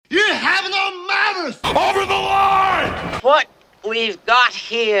winners! Over the line! What we've got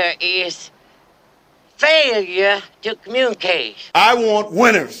here is failure to communicate. I want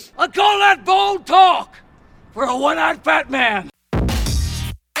winners. I call that bold talk for a one-eyed fat man.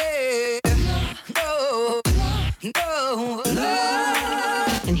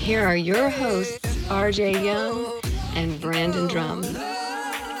 And here are your hosts, RJ Young and Brandon Drum.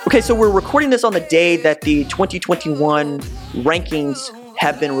 Okay, so we're recording this on the day that the 2021 rankings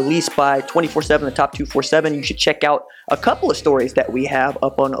have been released by 24/7, the top 247. You should check out a couple of stories that we have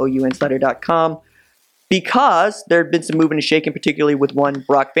up on OUinsider.com because there have been some moving and shaking, particularly with one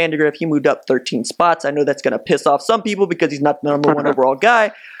Brock Vandagriff. He moved up 13 spots. I know that's going to piss off some people because he's not the number one overall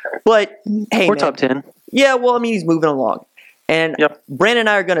guy, but hey, we're man. top 10. Yeah, well, I mean, he's moving along. And Brandon and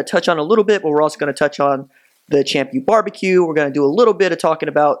I are going to touch on a little bit, but we're also going to touch on the Champ U barbecue. We're going to do a little bit of talking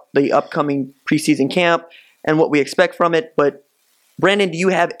about the upcoming preseason camp and what we expect from it. But Brandon, do you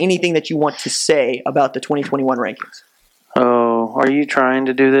have anything that you want to say about the 2021 rankings? Oh, are you trying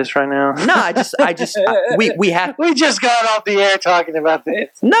to do this right now? No, we have. We just got off the air talking about this.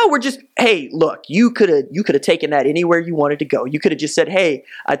 No, we're just, hey, look, you could have taken that anywhere you wanted to go. You could have just said, hey,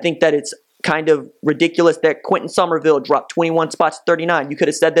 I think that it's kind of ridiculous that Quentin Somerville dropped 21 spots to 39. You could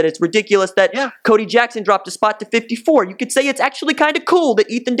have said that it's ridiculous that Cody Jackson dropped a spot to 54. You could say it's actually kind of cool that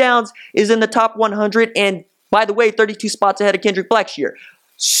Ethan Downs is in the top 100 and, by the way, 32 spots ahead of Kendrick Blackshear.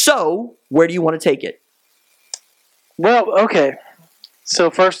 So, where do you want to take it? Well, okay. So,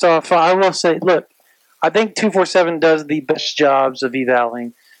 first off, I will say, look, I think 247 does the best jobs of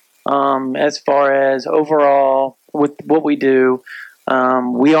evaling as far as overall with what we do.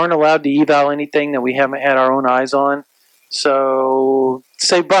 We aren't allowed to eval anything that we haven't had our own eyes on. So,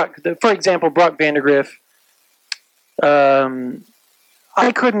 say Brock, for example, Brock Vandagriff,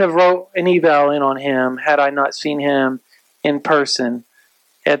 I couldn't have wrote an eval in on him had I not seen him in person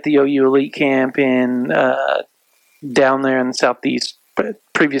at the OU Elite Camp in down there in the Southeast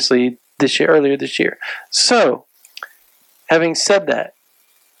previously earlier this year. So, having said that,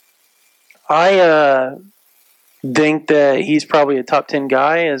 I think that he's probably a top 10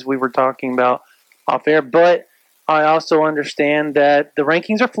 guy, as we were talking about off air, but I also understand that the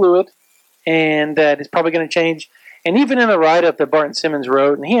rankings are fluid and that it's probably going to change. And even in the write-up that Barton Simmons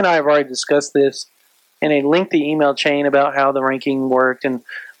wrote, and he and I have already discussed this in a lengthy email chain about how the ranking worked and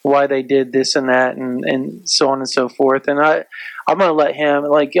why they did this and that and so on and so forth. And I'm going to let him,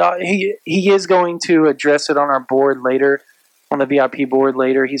 he is going to address it on our board later, on the VIP board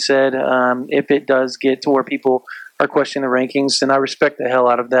later, he said, if it does get to where people are questioning the rankings. And I respect the hell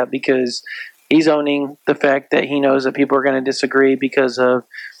out of that because he's owning the fact that he knows that people are going to disagree because of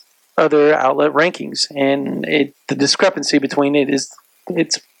other outlet rankings. And the discrepancy between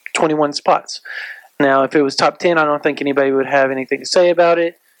it's 21 spots. Now, if it was top 10, I don't think anybody would have anything to say about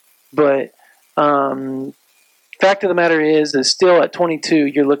it. But fact of the matter is still at 22,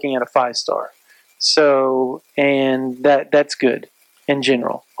 you're looking at a 5-star. So, and that's good in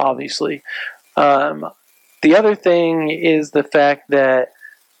general, obviously. The other thing is the fact that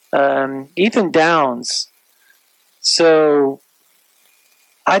Ethan Downs, so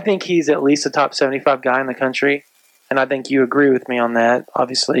I think he's at least a top 75 guy in the country, and I think you agree with me on that,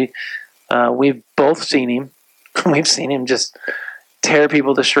 obviously. We've both seen him. We've seen him just tear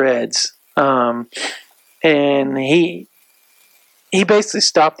people to shreds. And he basically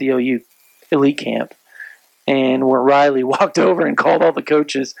stopped the OU Elite Camp, and where Riley walked over and called all the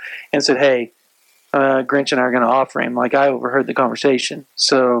coaches and said, hey, Grinch and I are going to offer him. Like, I overheard the conversation,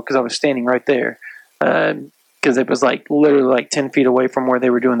 so because I was standing right there, because it was literally 10 feet away from where they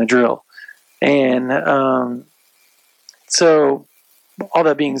were doing the drill. And so all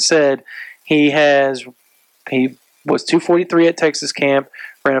that being said, he was 243 at Texas camp,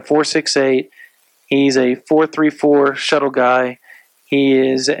 ran a 4.68. He's a 4.34 shuttle guy. He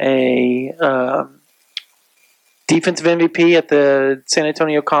is a defensive MVP at the San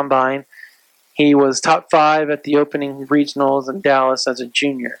Antonio Combine. He was top 5 at the opening regionals in Dallas as a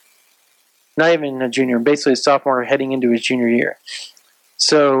junior. Not even a junior, basically a sophomore heading into his junior year.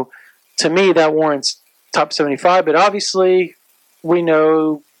 So, to me, that warrants top 75. But obviously, we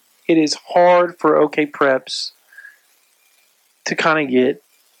know it is hard for OK Preps to kind of get,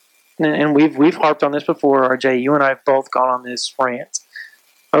 and we've harped on this before, RJ. You and I have both gone on this rant.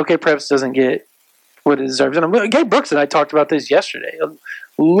 OK Preps doesn't get what it deserves. And Gabe Brooks and I talked about this yesterday.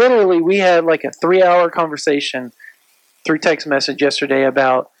 Literally, we had a 3-hour conversation through text message yesterday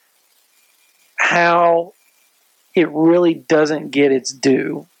about how it really doesn't get its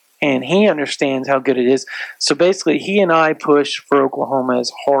due. And he understands how good it is. So basically, he and I push for Oklahoma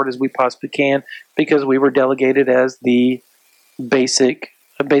as hard as we possibly can because we were delegated as the basic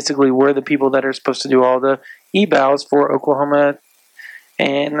basically we're the people that are supposed to do all the evals for Oklahoma,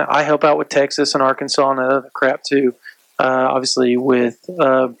 and I help out with Texas and Arkansas and other crap too. Obviously with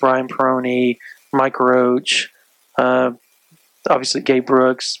Brian Peroni, Mike Roach, obviously Gabe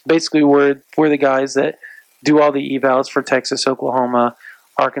Brooks. Basically, we're the guys that do all the evals for Texas, Oklahoma,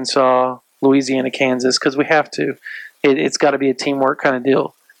 Arkansas, Louisiana, Kansas, because we have to. It's got to be a teamwork kind of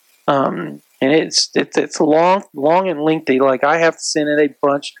deal. And it's long and lengthy. Like, I have to send in a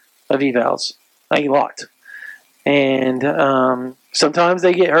bunch of evals, a lot. And sometimes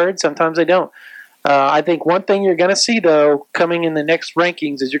they get heard, sometimes they don't. I think one thing you're going to see, though, coming in the next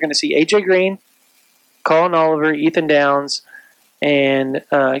rankings is you're going to see A.J. Green, Colin Oliver, Ethan Downs, and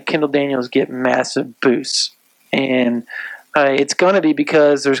Kendall Daniels get massive boosts. And it's going to be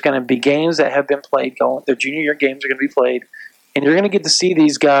because there's going to be games that have been played. Their junior year games are going to be played. And you're going to get to see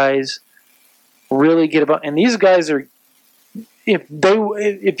these guys really get about. And these guys are,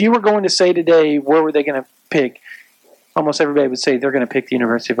 if you were going to say today, where were they going to pick? Almost everybody would say they're going to pick the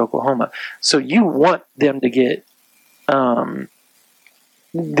University of Oklahoma. So you want them to get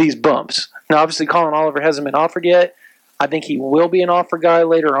these bumps. Now, obviously, Colin Oliver hasn't been offered yet. I think he will be an offer guy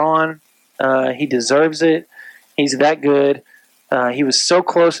later on. He deserves it. He's that good. He was so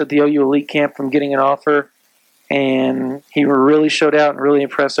close at the OU Elite Camp from getting an offer, and he really showed out and really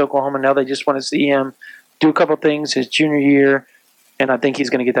impressed Oklahoma. Now they just want to see him do a couple things his junior year, and I think he's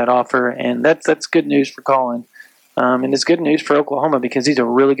going to get that offer, and that's good news for Colin. And it's good news for Oklahoma because he's a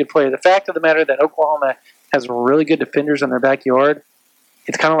really good player. The fact of the matter that Oklahoma has really good defenders in their backyard,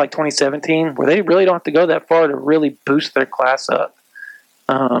 it's kind of like 2017 where they really don't have to go that far to really boost their class up.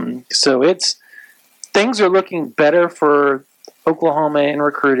 So things are looking better for Oklahoma in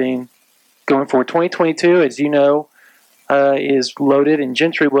recruiting going forward. 2022, as you know, is loaded, and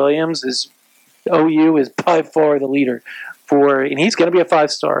Gentry Williams OU is by far the leader and he's going to be a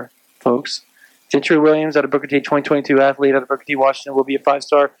 5-star, folks. Gentry Williams out of Booker T, 2022 athlete out of Booker T, Washington, will be a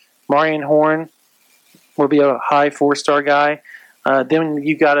 5-star. Marion Horn will be a high 4-star guy. Then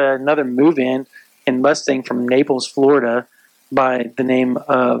you got another move-in Mustang from Naples, Florida, by the name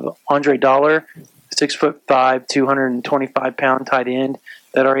of Andre Dollar, 6'5", 225-pound tight end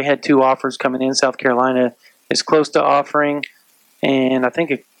that already had 2 offers coming in. South Carolina is close to offering, and I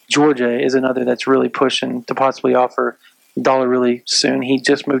think Georgia is another that's really pushing to possibly offer Dollar really soon. He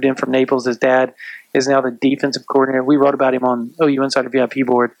just moved in from Naples. His dad is now the defensive coordinator. We wrote about him on OU Insider VIP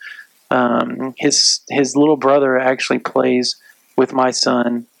board. His little brother actually plays with my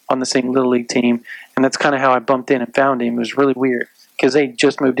son on the same Little League team, and that's kind of how I bumped in and found him. It was really weird because they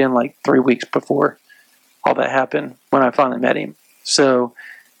just moved in like 3 weeks before all that happened when I finally met him. So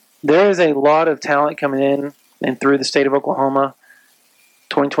there is a lot of talent coming in and through the state of Oklahoma,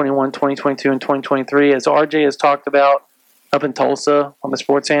 2021, 2022, and 2023. As RJ has talked about up in Tulsa on the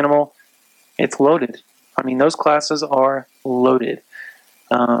Sports Animal, it's loaded. I mean, those classes are loaded.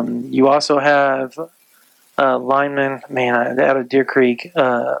 You also have lineman, out of Deer Creek.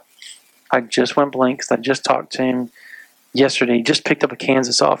 I just went blank because I just talked to him yesterday. He just picked up a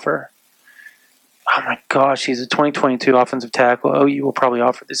Kansas offer. Oh my gosh, he's a 2022 offensive tackle. OU will probably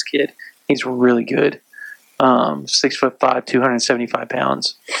offer this kid. He's really good. 6'5", 275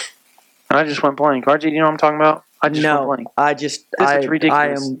 pounds. And I just went blank. RJ, do you know what I'm talking about? I just went blank. This is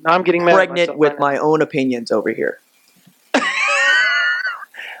ridiculous. I'm getting pregnant with my own opinions over here.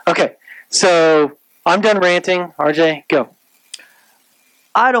 Okay, so I'm done ranting. RJ, go.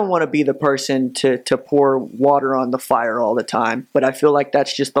 I don't want to be the person to pour water on the fire all the time, but I feel like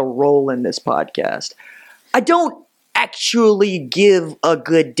that's just the role in this podcast. I don't actually give a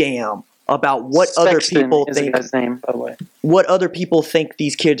good damn about what other people think. Is the guy's name, by the way. What other people think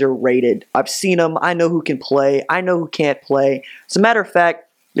these kids are rated. I've seen them. I know who can play. I know who can't play. As a matter of fact,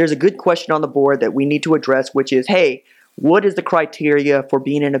 there's a good question on the board that we need to address, which is, hey, what is the criteria for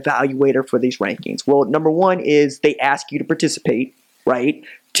being an evaluator for these rankings? Well, number one is they ask you to participate, right?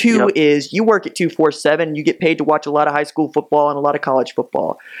 2 is you work at 247. You get paid to watch a lot of high school football and a lot of college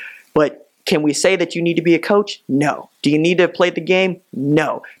football. But can we say that you need to be a coach? No. Do you need to play the game?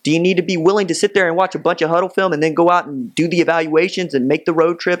 No. Do you need to be willing to sit there and watch a bunch of huddle film and then go out and do the evaluations and make the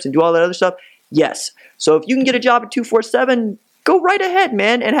road trips and do all that other stuff? Yes. So if you can get a job at 247, go right ahead,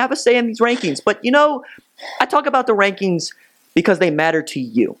 man, and have a say in these rankings. But, I talk about the rankings because they matter to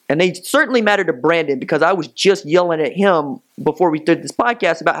you. And they certainly matter to Brandon because I was just yelling at him before we did this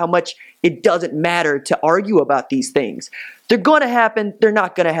podcast about how much it doesn't matter to argue about these things. They're going to happen. They're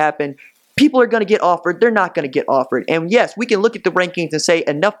not going to happen. People are going to get offered. They're not going to get offered. And yes, we can look at the rankings and say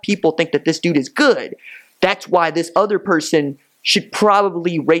enough people think that this dude is good. That's why this other person should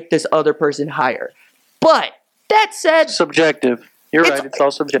probably rate this other person higher. But that said, subjective. You're right. It's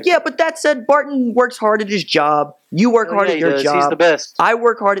all subjective. Yeah, but that said, Barton works hard at his job. You work hard at your job. He's the best. I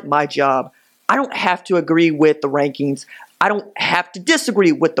work hard at my job. I don't have to agree with the rankings. I don't have to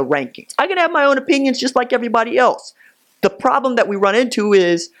disagree with the rankings. I can have my own opinions just like everybody else. The problem that we run into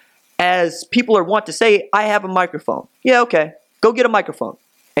is, as people are wont to say, I have a microphone. Yeah, okay. Go get a microphone.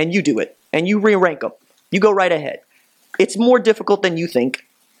 And you do it. And you re-rank them. You go right ahead. It's more difficult than you think.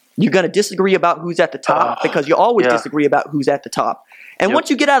 You're going to disagree about who's at the top because you always disagree about who's at the top. And once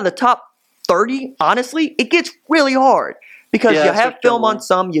you get out of the top 30, honestly, it gets really hard because you have film on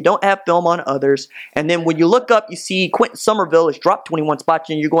some, you don't have film on others. And then when you look up, you see Quentin Somerville has dropped 21 spots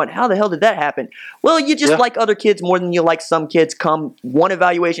and you're going, how the hell did that happen? Well, you just like other kids more than you like some kids come one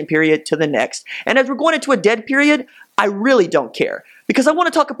evaluation period to the next. And as we're going into a dead period, I really don't care because I want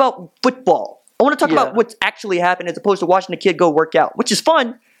to talk about football. I want to talk about what's actually happened as opposed to watching a kid go work out, which is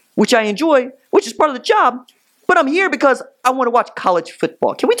fun, which I enjoy, which is part of the job. But I'm here because I want to watch college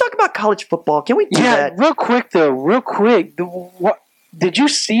football. Can we talk about college football? Can we do that? Real quick, though. Real quick. Did you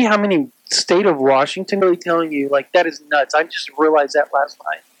see how many state of Washington really telling you, like, that is nuts? I just realized that last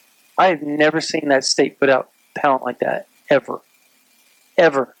night. I have never seen that state put out talent like that. Ever.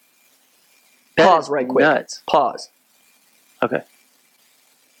 Ever. That Pause right quick. Nuts. Pause. Okay.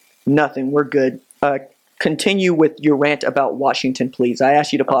 Nothing. We're good. Continue with your rant about Washington, please. I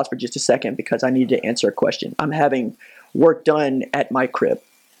asked you to pause for just a second because I need to answer a question. I'm having work done at my crib.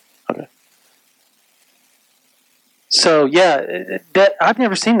 Okay. So, that I've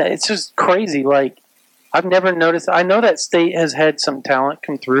never seen that. It's just crazy. Like, I've never noticed. I know that state has had some talent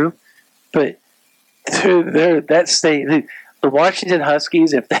come through, but dude, that state, the Washington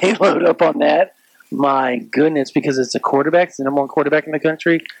Huskies, if they load up on that, my goodness, because it's a quarterback. It's the number one quarterback in the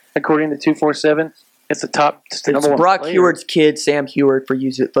country, according to 247. It's the top. It's Brock Heward's kid, Sam Heward, for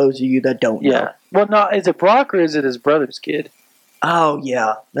those of you that don't know. Well, no, is it Brock or is it his brother's kid? Oh,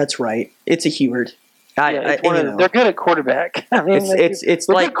 yeah, that's right. It's a Heward. They're good at quarterback. I mean, it's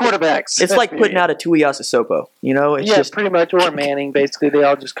like quarterbacks. It's like putting out a Tuiasa Sopo. You know, it's just pretty much, or Manning. Basically, they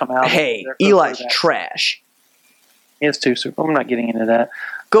all just come out. Hey, Eli's trash. It's too super. I'm not getting into that.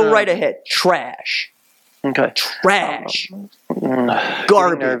 Go right ahead. Trash. Okay. Trash.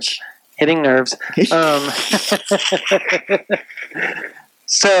 Garbage. Hitting nerves.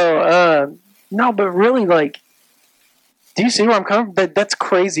 No, but really, like, do you see where I'm coming from? That's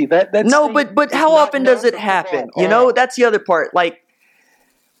crazy. That's no, but how often does it happen? You know, that's the other part. Like,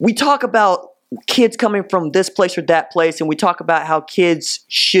 we talk about kids coming from this place or that place, and we talk about how kids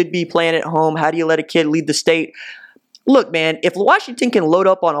should be playing at home. How do you let a kid leave the state? Look, man, if Washington can load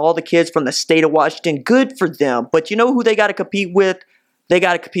up on all the kids from the state of Washington, good for them. But you know who they got to compete with? They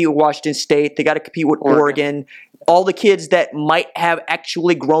got to compete with Washington State. They got to compete with Oregon. All the kids that might have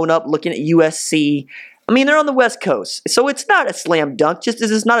actually grown up looking at USC. I mean, they're on the West Coast. So it's not a slam dunk, just as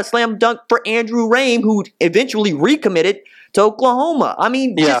it's not a slam dunk for Andrew Rame, who eventually recommitted to Oklahoma. I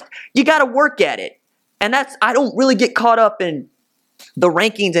mean, you got to work at it. And I don't really get caught up in the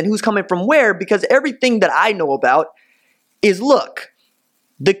rankings and who's coming from where, because everything that I know about is, look,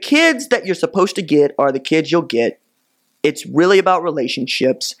 the kids that you're supposed to get are the kids you'll get. It's really about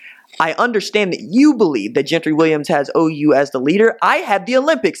relationships. I understand that you believe that Gentry Williams has OU as the leader. I have the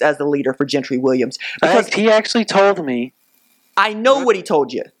Olympics as the leader for Gentry Williams. Because he actually told me. I know what he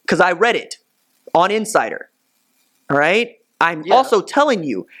told you because I read it on Insider. All right? I'm also telling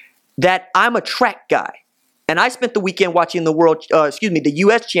you that I'm a track guy. And I spent the weekend watching the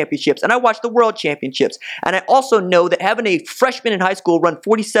U.S. championships, and I watched the World Championships. And I also know that having a freshman in high school run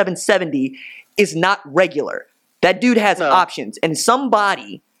 47.70 is not regular. That dude has options, and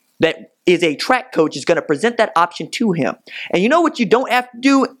somebody that is a track coach is going to present that option to him. And you know what you don't have to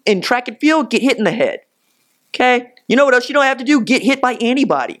do in track and field? Get hit in the head. Okay? You know what else you don't have to do? Get hit by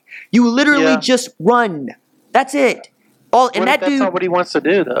anybody. You literally just run. That's it. That's not what he wants to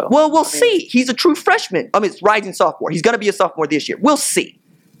do, though. Well, we'll see. He's a true freshman. I mean, it's rising sophomore. He's going to be a sophomore this year. We'll see.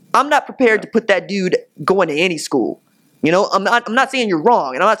 I'm not prepared to put that dude going to any school. You know, I'm not saying you're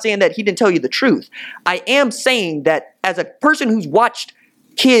wrong, and I'm not saying that he didn't tell you the truth. I am saying that as a person who's watched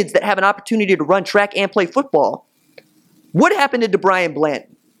kids that have an opportunity to run track and play football, what happened to DeBrian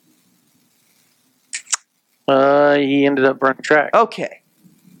Blanton? He ended up running track. Okay.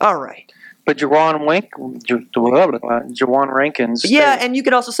 All right. But Jawan Rankins. Yeah, and you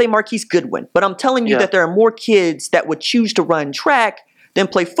could also say Marquise Goodwin. But I'm telling you that there are more kids that would choose to run track than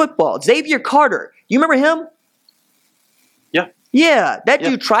play football. Xavier Carter. You remember him? Yeah, that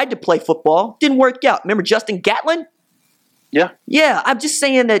dude tried to play football. Didn't work out. Remember Justin Gatlin? Yeah. Yeah, I'm just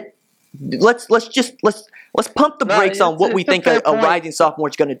saying that let's pump the brakes on what we think a rising sophomore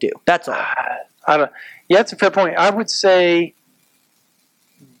is going to do. That's all. That's a fair point. I would say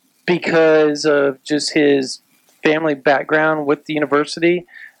because of just his family background with the university,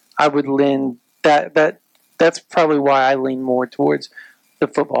 I would lean that's probably why I lean more towards the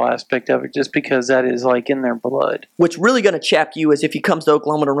football aspect of it, just because that is like in their blood. What's really going to chap you is if he comes to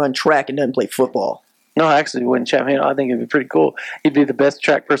Oklahoma to run track and doesn't play football. No, actually, it wouldn't chap me. I think it'd be pretty cool. He'd be the best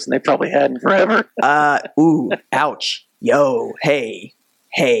track person they probably had in forever. Ouch. Yo, hey.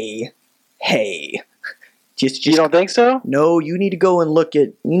 Just You don't think so? No, you need to go look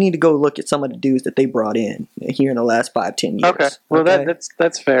at some of the dudes that they brought in here in the last 5-10 years. Okay, well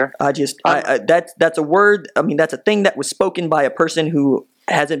that's fair. That's a word. I mean, that's a thing that was spoken by a person who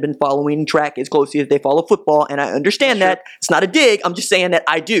hasn't been following track as closely as they follow football, and I understand that. It's not a dig. I'm just saying that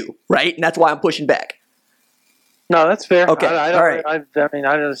I do, right? And that's why I'm pushing back. No, that's fair. Okay, all right. I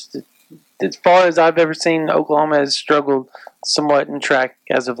just, as far as I've ever seen, Oklahoma has struggled somewhat in track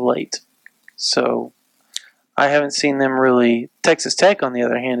as of late. So I haven't seen them really. Texas Tech, on the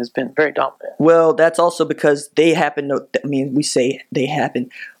other hand, has been very dominant. Well, that's also because they happen to, we say they happen.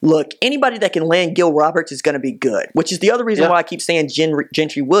 Look, anybody that can land Gil Roberts is going to be good, which is the other reason why I keep saying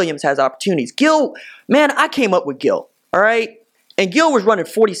Gentry Williams has opportunities. Gil, man, I came up with Gil, all right? And Gil was running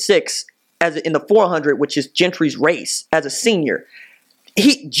 46 in the 400, which is Gentry's race as a senior.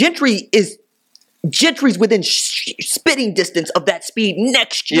 Gentry's within spitting distance of that speed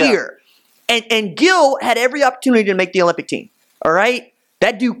next year. And Gil had every opportunity to make the Olympic team. All right?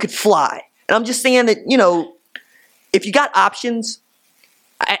 That dude could fly. And I'm just saying that, if you got options,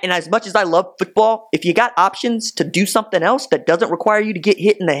 and as much as I love football, if you got options to do something else that doesn't require you to get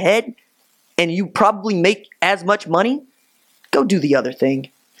hit in the head, and you probably make as much money, go do the other thing.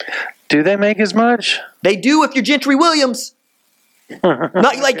 Do they make as much? They do if you're Gentry Williams. Not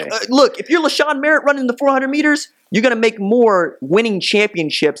like, look, if you're LaShawn Merritt running the 400 meters, you're going to make more winning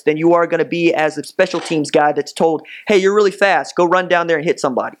championships than you are going to be as a special teams guy that's told, hey, you're really fast. Go run down there and hit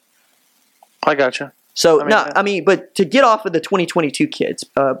somebody. I gotcha. So, but to get off of the 2022 kids,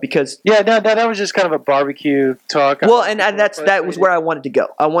 because... Yeah, that was just kind of a barbecue talk. Well, and that was where I wanted to go.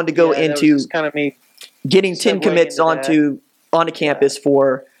 I wanted to go into kind of me getting 10 commits onto campus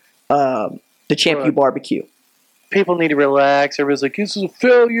for the Champ U barbecue. People need to relax. Everybody's like, this is a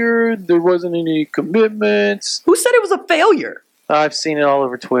failure. There wasn't any commitments. Who said it was a failure? I've seen it all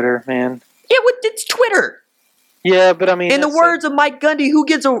over Twitter, man. Yeah, it's Twitter. Yeah, but I mean, in the words of Mike Gundy, who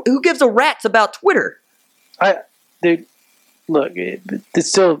gives a rat's about Twitter? Dude, look, it's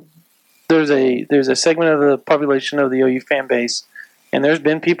still there's a segment of the population of the OU fan base, and there's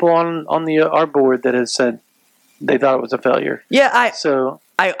been people on our board that have said they thought it was a failure. Yeah,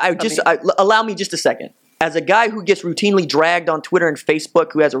 allow me just a second. As a guy who gets routinely dragged on Twitter and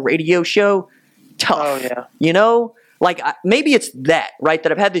Facebook, who has a radio show, tough. Oh, yeah. Maybe it's that, right?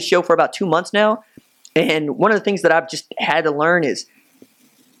 That I've had this show for about 2 months now. And one of the things that I've just had to learn is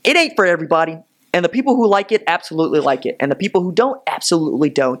it ain't for everybody. And the people who like it absolutely like it. And the people who don't absolutely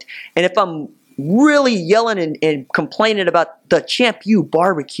don't. And if I'm really yelling and complaining about the Champ U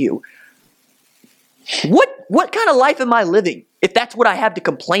barbecue, what kind of life am I living if that's what I have to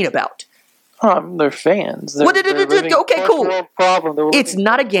complain about? They're fans. Okay, cool. It's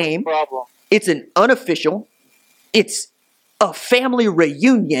not a game. Problem. It's an unofficial. It's a family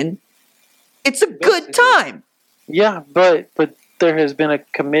reunion. It's a good time. Yeah, but there has been a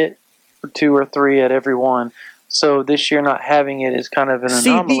commit for 2 or 3 at every one. So this year not having it is kind of an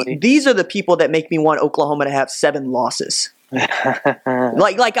anomaly. These are the people that make me want Oklahoma to have 7 losses.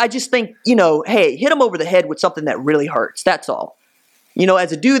 like I just think, hey, hit them over the head with something that really hurts. That's all.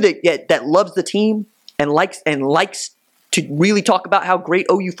 As a dude that loves the team and likes to really talk about how great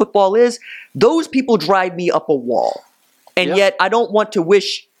OU football is, those people drive me up a wall. And yet I don't want to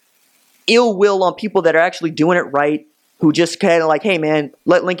wish ill will on people that are actually doing it right, who just kind of like, hey, man,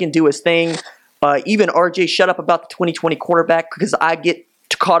 let Lincoln do his thing. Even RJ, shut up about the 2020 quarterback, because I get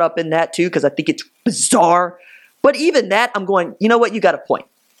caught up in that too, because I think it's bizarre. But even that, I'm going, you know what? You got a point.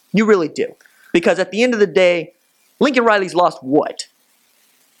 You really do. Because at the end of the day, Lincoln Riley's lost what?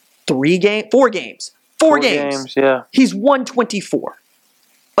 4 games. 4 games. Yeah. He's 124.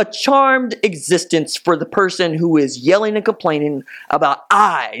 A charmed existence for the person who is yelling and complaining about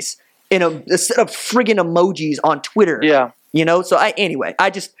eyes in a set of friggin' emojis on Twitter. Yeah. So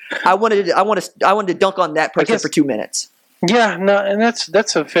I wanted to dunk on that person for 2 minutes. Yeah, no, and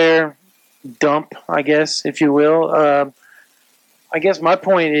that's a fair dump, I guess, if you will. I guess my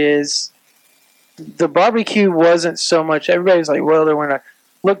point is the barbecue wasn't so much. Everybody's like, well, there weren't.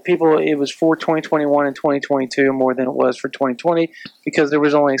 Look, people, it was for 2021 and 2022 more than it was for 2020 because there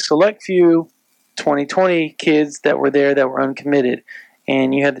was only a select few 2020 kids that were there that were uncommitted.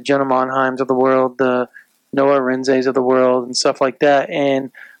 And you had the Jenna Monheims of the world, the Noah Renzes of the world, and stuff like that.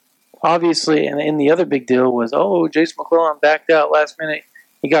 And obviously, and the other big deal was, Jason McClellan backed out last minute.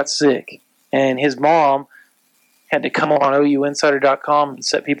 He got sick. And his mom had to come on OUinsider.com and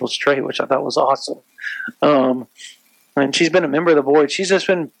set people straight, which I thought was awesome. And she's been a member of the board. She's just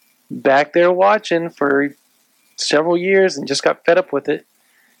been back there watching for several years and just got fed up with it.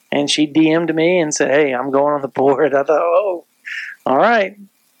 And she DM'd me and said, hey, I'm going on the board. I thought, all right.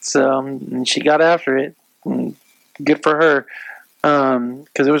 So and she got after it. And good for her.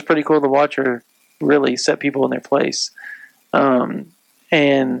 Because it was pretty cool to watch her really set people in their place.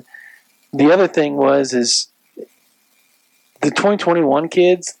 And the other thing is the 2021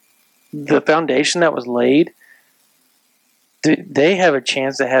 kids, the foundation that was laid, they have a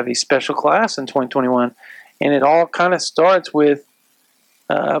chance to have a special class in 2021. And it all kind of starts with,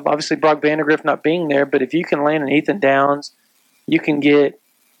 obviously, Brock Vandagriff not being there, but if you can land an Ethan Downs, you can get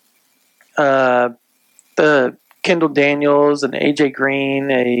the Kendall Daniels and AJ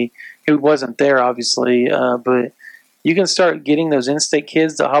Green, who wasn't there, obviously, but you can start getting those in-state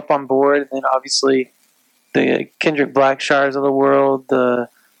kids to hop on board, and then obviously the Kendrick Blackshires of the world, the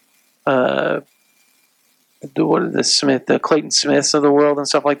Clayton Smiths of the world, and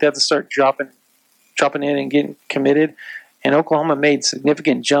stuff like that to start dropping in and getting committed. And Oklahoma made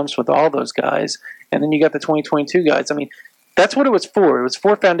significant jumps with all those guys. And then you got the 2022 guys. I mean, that's what it was for. It was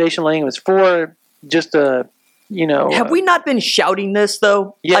for foundation laying. It was for just Have we not been shouting this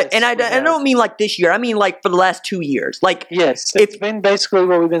though? Yes, I don't mean like this year. I mean like for the last 2 years. Like yes, it's been basically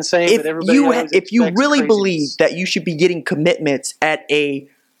what we've been saying. If you really believe that you should be getting commitments at a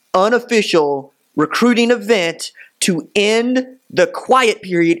unofficial recruiting event to end the quiet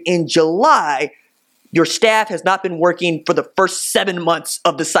period in July, your staff has not been working for the first 7 months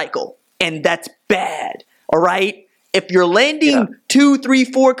of the cycle, and that's bad. All right. If you're landing 2, 3,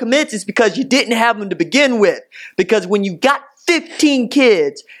 4 commits, it's because you didn't have them to begin with. Because when you got 15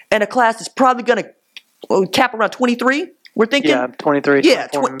 kids and a class is probably going to cap around 23, we're thinking. Yeah, 23.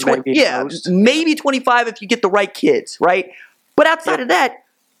 Yeah, maybe 25 if you get the right kids, right? But outside of that,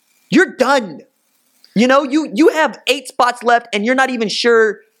 you're done. You have 8 spots left, and you're not even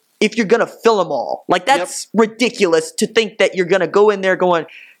sure if you're going to fill them all. Like, that's ridiculous to think that you're going to go in there going,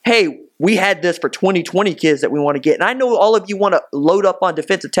 hey, we had this for 2020 kids that we want to get. And I know all of you want to load up on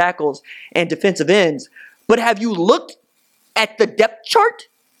defensive tackles and defensive ends, but have you looked at the depth chart?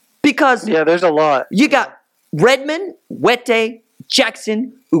 Because there's a lot. You got Redmond, Wette,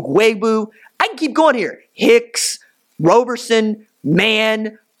 Jackson, Ugwebu. I can keep going here. Hicks, Roberson,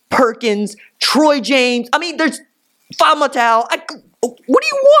 Mann, Perkins, Troy James. I mean, there's Famatal. What do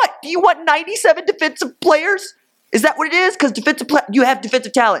you want? Do you want 97 defensive players? Is that what it is? Because you have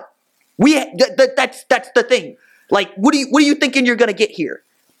defensive talent. That's the thing. Like, what are you thinking you're gonna get here?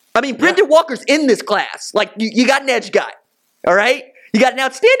 I mean, Brendan Walker's in this class. Like, you got an edge guy, all right? You got an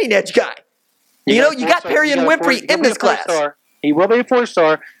outstanding edge guy. You got Perry and Winfrey in this class. He will be a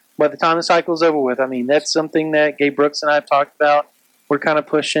 4-star by the time the cycle's over with. I mean, that's something that Gabe Brooks and I have talked about. We're kind of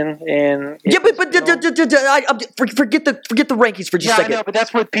pushing, and but forget the rankings for just a second. I know, but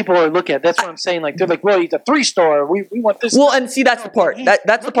that's what people are looking at. That's what I'm saying. Like, they're like, well, he's a 3-star. We want this. Well, and see, that's the part.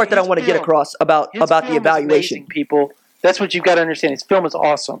 That's the part that I want to get across about the evaluation. Amazing, people, that's what you've got to understand. His film is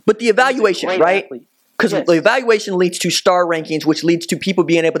awesome. But the evaluation, right? Because the evaluation leads to star rankings, which leads to people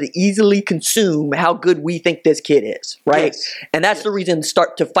being able to easily consume how good we think this kid is, right? Yes. And that's the reason to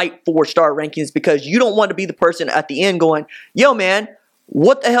start to fight for star rankings, because you don't want to be the person at the end going, yo, man,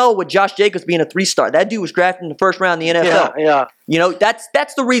 what the hell with Josh Jacobs being a 3-star? That dude was drafted in the first round in the NFL. Yeah.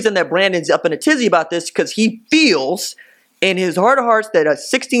 That's the reason that Brandon's up in a tizzy about this, because he feels in his heart of hearts that a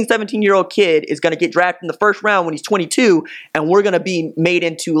 16, 17-year-old kid is going to get drafted in the first round when he's 22, and we're going to be made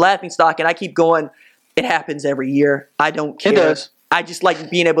into laughingstock. And I keep going, it happens every year. I don't care. It does. I just like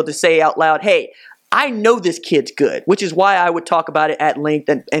being able to say out loud, hey, I know this kid's good, which is why I would talk about it at length,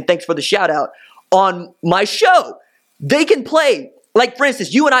 and thanks for the shout out on my show. They can play. Like, for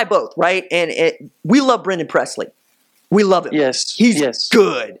instance, you and I both, right? And we love Brendan Presley. We love him. Yes. He's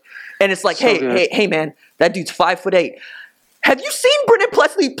good. And it's like, So good. hey, man, that dude's 5'8". Have you seen Brendan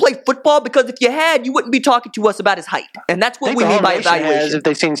Presley play football? Because if you had, you wouldn't be talking to us about his height. And that's what we mean by evaluation. If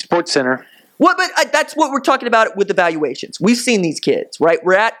they've seen Sports Center. Well, but that's what we're talking about with evaluations. We've seen these kids, right?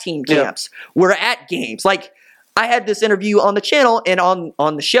 We're at team camps. We're at games. Like, I had this interview on the channel and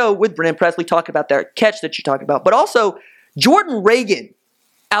on the show with Brendan Presley talking about that catch that you're talking about. But also, Jordan Reagan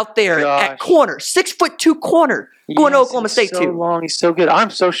out there at corner, 6'2" corner, going to Oklahoma State so too. Long, he's so good. I'm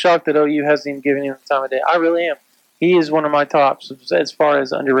so shocked that OU hasn't even given him the time of day. I really am. He is one of my tops as far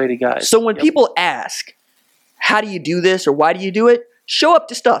as underrated guys. So when people ask, how do you do this or why do you do it? Show up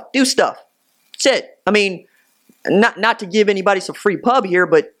to stuff. Do stuff. That's it. I mean, not to give anybody some free pub here,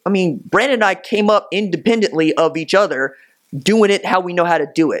 but I mean, Brandon and I came up independently of each other, doing it how we know how to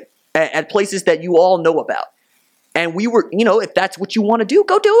do it at places that you all know about. And we were, if that's what you want to do,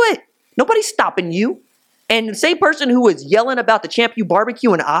 go do it. Nobody's stopping you. And the same person who was yelling about the Champion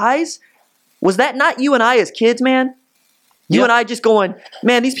Barbecue and Eyes, was that not you and I as kids, man? You and I just going,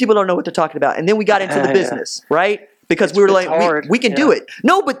 man, these people don't know what they're talking about. And then we got into the business, right? Because we were like, we can do it.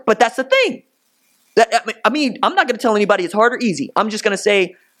 No, but that's the thing. I mean, I'm not going to tell anybody it's hard or easy. I'm just going to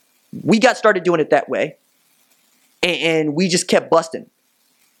say we got started doing it that way. And we just kept busting.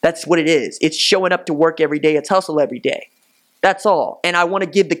 That's what it is. It's showing up to work every day. It's hustle every day. That's all. And I want to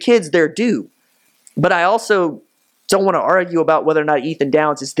give the kids their due. But I also don't want to argue about whether or not Ethan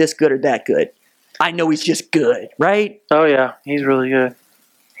Downs is this good or that good. I know he's just good, right? Oh yeah, he's really good.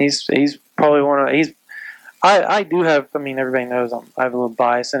 He's probably one of I do have. I mean, everybody knows I have a little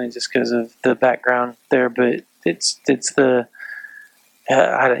bias in it just because of the background there, but it's the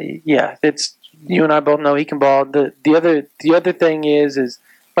it's you and I both know he can ball. The other thing is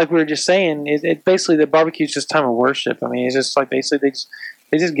like we were just saying, it basically the barbecue is just time of worship. I mean, it's just like basically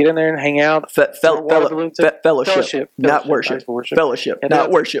they just get in there and hang out. Fellowship, not worship. Fellowship, not worship. Fellowship, not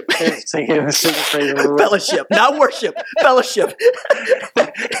worship. Fellowship.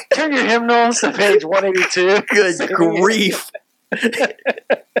 Turn your hymnals to page 182. Good grief.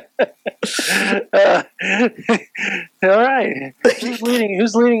 All right. Who's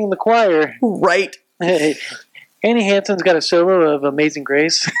leading in the choir? Right. Hey, Annie Hanson's got a solo of Amazing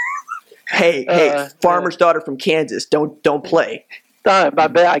Grace. Hey, farmer's daughter from Kansas. Don't play.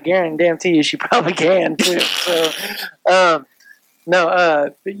 I guarantee you she probably can too. So,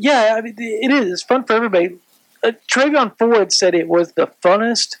 but yeah, I mean, it is. It's fun for everybody. Travion Ford said it was the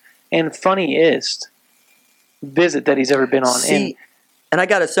funnest and funniest visit that he's ever been on. And I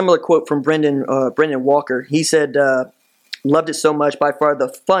got a similar quote from Brendan Walker. He said, loved it so much, by far the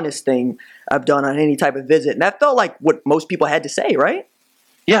funnest thing I've done on any type of visit. And that felt like what most people had to say, right?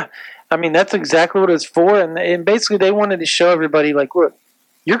 Yeah. I mean, that's exactly what it's for. And basically they wanted to show everybody, like, look,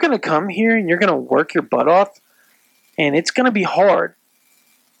 you're going to come here and you're going to work your butt off, and it's going to be hard.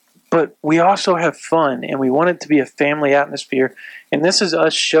 But we also have fun, and we want it to be a family atmosphere. And this is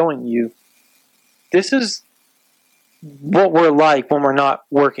us showing you, this is what we're like when we're not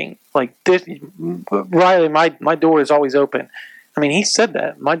working. Like this, Riley, my door is always open. I mean, he said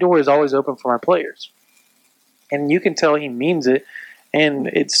that. My door is always open for my players. And you can tell he means it. And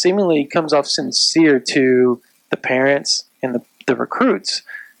it seemingly comes off sincere to the parents and the recruits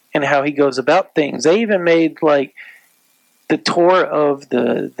and how he goes about things. They even made, like, the tour of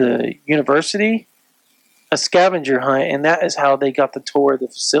the university a scavenger hunt, and that is how they got the tour of the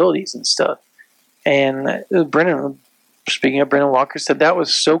facilities and stuff. And speaking of Brendan Walker, said that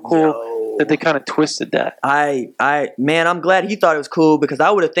was so cool that they kind of twisted that. Man, I'm glad he thought it was cool, because I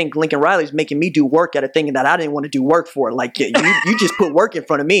would have think Lincoln Riley's making me do work at a thing that I didn't want to do work for. Like, you just put work in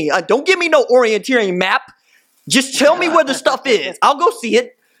front of me. Don't give me no orienteering map. Just tell me where the stuff is. I'll go see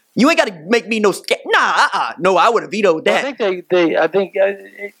it. You ain't got to make me no No, I would have vetoed that. I think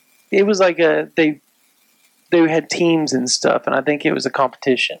it was like they had teams and stuff, and I think it was a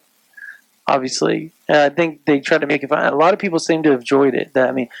competition. Obviously, I think they tried to make it fun. A lot of people seem to have enjoyed it.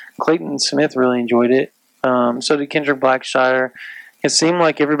 I mean, Clayton Smith really enjoyed it. So did Kendrick Blackshire. It seemed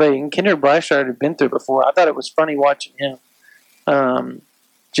like everybody, and Kendrick Blackshire had been through it before. I thought it was funny watching him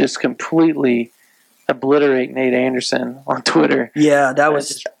just completely obliterate Nate Anderson on Twitter. Yeah, that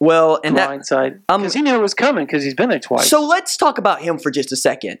was and blindside, because he knew it was coming because he's been there twice. So let's talk about him for just a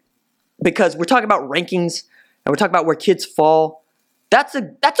second, because we're talking about rankings and we're talking about where kids fall. That's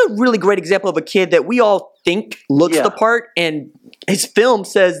a really great example of a kid that we all think looks the part, and his film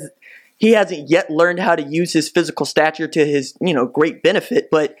says he hasn't yet learned how to use his physical stature to his great benefit.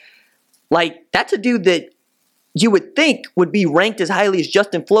 But like, that's a dude that you would think would be ranked as highly as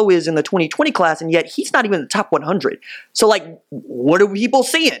Justin Flo is in the 2020 class, and yet he's not even in the top 100. So, like, what are people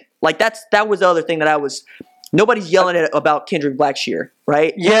seeing? Like, that was the other thing that nobody's yelling about Kendrick Blackshear,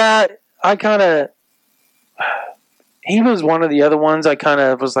 right? Yeah, he was one of the other ones I kind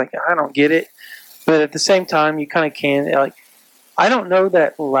of was like, I don't get it. But at the same time, you kind of can. Like, I don't know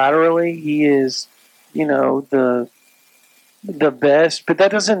that laterally he is, the best, but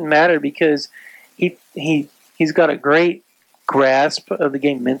that doesn't matter, because he's got a great grasp of the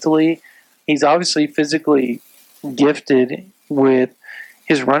game mentally. He's obviously physically gifted with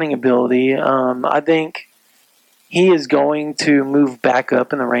his running ability. I think he is going to move back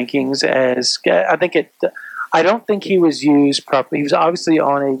up in the rankings I don't think he was used properly. He was obviously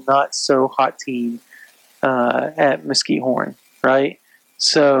on a not so hot team at Mesquite Horn, right?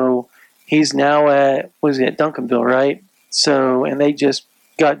 So He's now at Duncanville, right? So, and they just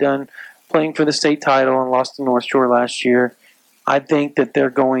got done playing for the state title and lost to North Shore last year. I think that they're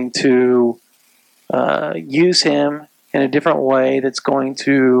going to use him in a different way that's going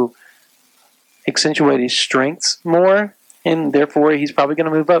to accentuate his strengths more, and therefore he's probably going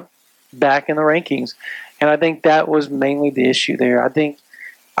to move up back in the rankings. And I think that was mainly the issue there.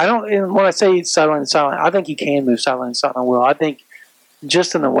 And when I say sideline to sideline, I think he can move sideline to sideline well. I think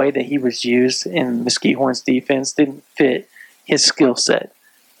just in the way that he was used in Mesquite Horns defense didn't fit his skill set.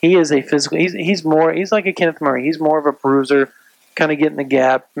 He is a physical. He's like a Kenneth Murray. He's more of a bruiser, kind of get in the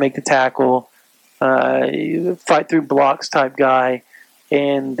gap, make the tackle, fight through blocks type guy.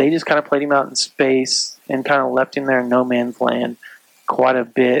 And they just kind of played him out in space and kind of left him there in no man's land quite a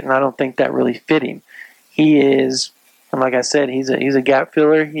bit. And I don't think that really fit him. He is, and like I said, he's a gap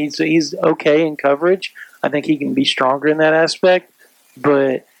filler. He's okay in coverage. I think he can be stronger in that aspect,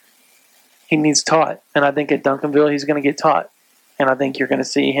 but he needs taught. And I think at Duncanville he's going to get taught. And I think you're going to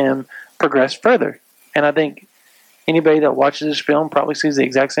see him progress further. And I think anybody that watches this film probably sees the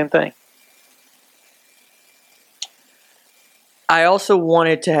exact same thing. I also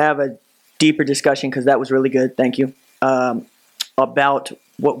wanted to have a deeper discussion, because that was really good, thank you, about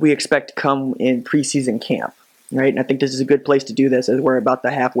what we expect to come in preseason camp, right? And I think this is a good place to do this, as we're about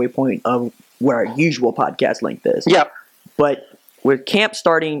the halfway point of where our usual podcast length is. Yeah. But with camp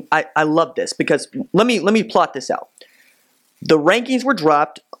starting, I love this, because let me plot this out. The rankings were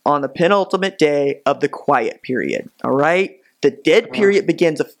dropped on the penultimate day of the quiet period, all right? The dead period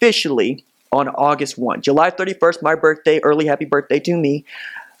begins officially on August 1. July 31st, my birthday, early happy birthday to me,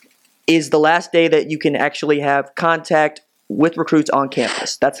 is the last day that you can actually have contact with recruits on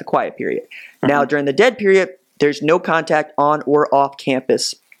campus. That's the quiet period. Now, during the dead period, there's no contact on or off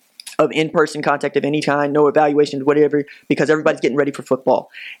campus of in-person contact of any kind, no evaluations, whatever, because everybody's getting ready for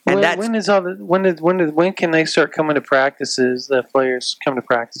football. And when can they start coming to practices? The players come to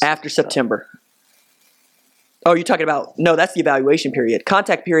practice after September. Oh, you're talking about, no, that's the evaluation period.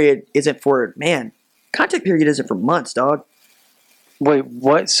 Contact period isn't for months, dog. Wait,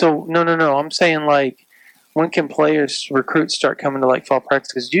 what? So no. I'm saying, like, when can recruits start coming to, like, fall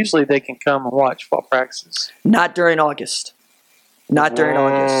practice? Because usually they can come and watch fall practices. Not during August.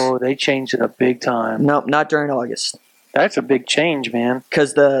 Oh, they changed it a big time. No, not during August. That's a big change, man.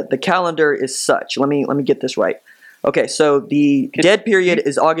 Because the calendar is such. Let me get this right. Okay, so the dead period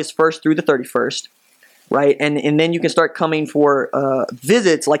is August 1st through the 31st, right? And then you can start coming for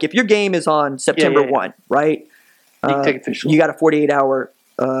visits. Like if your game is on September 1, right? You can take official. You got a 48-hour.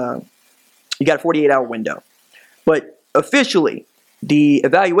 You got a 48-hour window, but officially, the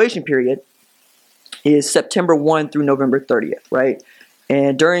evaluation period is September 1 through November 30th, right?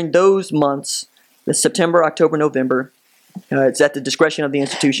 And during those months, the September, October, November, it's at the discretion of the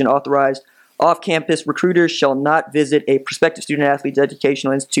institution. Authorized off-campus recruiters shall not visit a prospective student-athlete's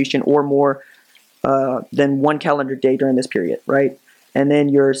educational institution or more than one calendar day during this period, right? And then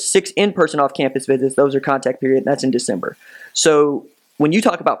your 6 in-person off-campus visits, those are contact period, and that's in December. So when you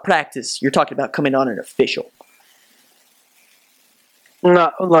talk about practice, you're talking about coming on an official.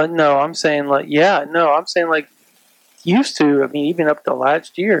 No, I'm saying like used to. I mean, even up to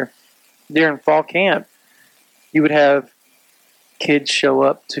last year, during fall camp, you would have kids show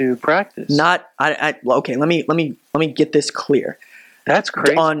up to practice. Okay. Let me get this clear. That's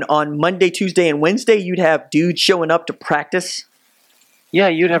crazy. On Monday, Tuesday, and Wednesday, you'd have dudes showing up to practice. Yeah,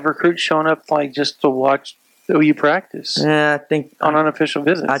 you'd have recruits showing up like just to watch OU practice. I think on unofficial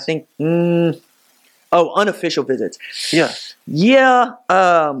visits. I think. Unofficial visits. Yeah. Yeah.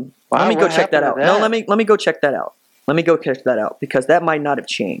 Let me go check that out. That? No, let me go check that out. Let me go check that out, because that might not have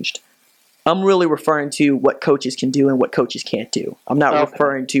changed. I'm really referring to what coaches can do and what coaches can't do. I'm not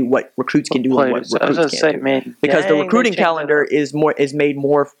referring to what recruits can do and what recruits can't do. Man, because the recruiting calendar is made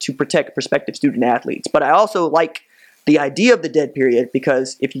more to protect prospective student athletes. But I also like the idea of the dead period,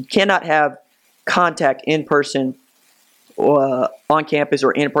 because if you cannot have contact in person on campus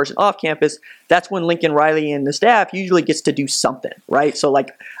or in person off campus, that's when Lincoln Riley and the staff usually gets to do something, right? So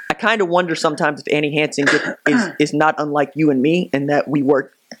like, I kind of wonder sometimes if Annie Hansen is not unlike you and me in that we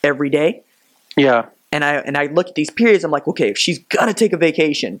work every day. Yeah. And I look at these periods, I'm like, okay, if she's gonna take a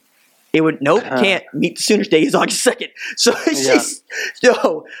vacation, it would can't meet the Sooners Day is August 2nd. So she's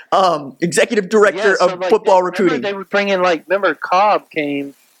executive director of football recruiting. They would bring in remember Cobb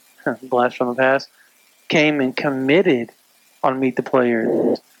came, blast from the past, came and committed on Meet the Player.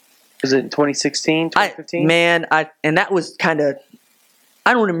 Was it in 2016, 2015? And that was kind of,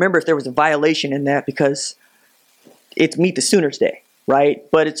 I don't remember if there was a violation in that, because it's Meet the Sooners Day, right?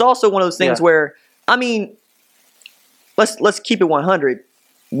 But it's also one of those things where, I mean, let's keep it 100.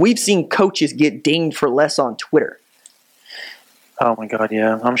 we've seen coaches get dinged for less on Twitter. Oh my God,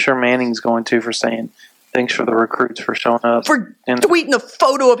 yeah. I'm sure Manning's going to for saying thanks for the recruits for showing up. For tweeting a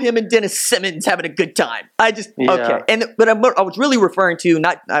photo of him and Dennis Simmons having a good time. Okay. But I was really referring to,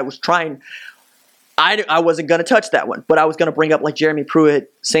 I wasn't going to touch that one, but I was going to bring up like Jeremy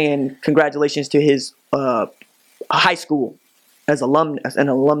Pruitt saying congratulations to his high school as an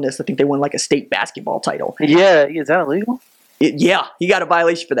alumnus. I think they won like a state basketball title. Yeah, is that illegal? Yeah, he got a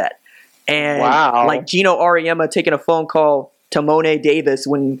violation for that. And like Gino Auriemma taking a phone call to Monet Davis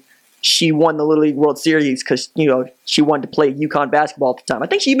when she won the Little League World Series because, she wanted to play UConn basketball at the time. I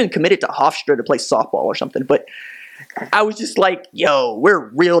think she even committed to Hofstra to play softball or something. But I was just like, yo, we're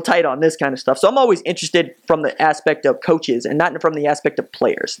real tight on this kind of stuff. So I'm always interested from the aspect of coaches and not from the aspect of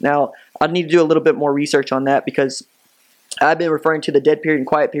players. Now, I need to do a little bit more research on that because I've been referring to the dead period and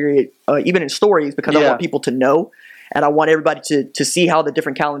quiet period, even in stories, because I want people to know. And I want everybody to see how the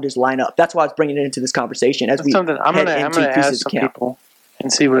different calendars line up. That's why I was bringing it into this conversation as we head into pieces of camp. People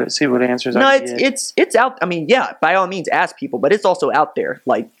and see what answers. No, it's out. I mean, yeah, by all means, ask people, but it's also out there.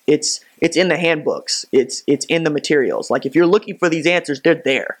 Like it's in the handbooks. It's in the materials. Like if you're looking for these answers, they're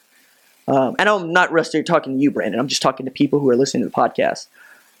there. And I'm not necessarily talking to you, Brandon. I'm just talking to people who are listening to the podcast.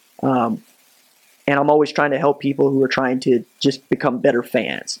 And I'm always trying to help people who are trying to just become better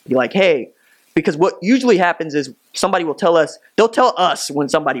fans. Be like, hey. Because what usually happens is somebody will tell us, they'll tell us when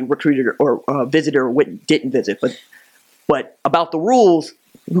somebody recruited or visited or didn't visit, but about the rules,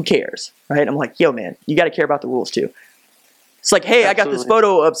 who cares, right? I'm like, yo, man, you got to care about the rules too. It's like, hey, Absolutely. I got this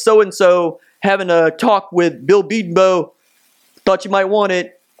photo of so-and-so having a talk with Bill Bedenbaugh. Thought you might want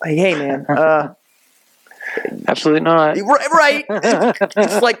it. Like, hey, man. Absolutely not. Right.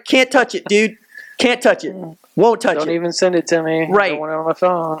 It's like, can't touch it, dude. Can't touch it. Won't touch it. Don't even send it to me. Right. I don't want it on my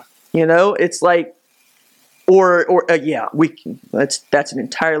phone. It's like, that's an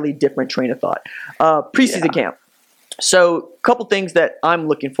entirely different train of thought. Preseason camp. So, a couple things that I'm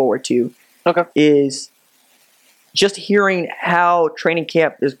looking forward to is just hearing how training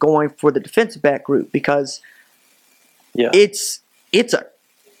camp is going for the defensive back group because it's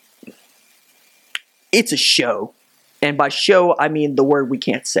a show, and by show I mean the word we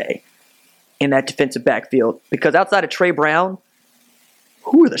can't say in that defensive backfield because outside of Trey Brown.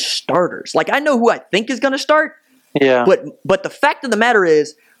 Who are the starters? Like, I know who I think is going to start. Yeah. But the fact of the matter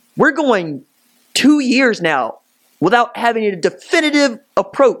is, we're going 2 years now without having a definitive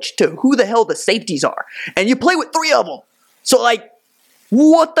approach to who the hell the safeties are. And you play with 3 of them. So, like,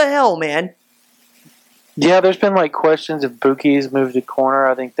 what the hell, man? Yeah, there's been, like, questions if Buki's moved to corner.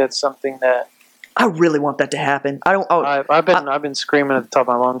 I think that's something that... I really want that to happen. I've been screaming at the top of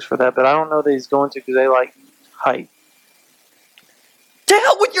my lungs for that, but I don't know that he's going to because they like height. To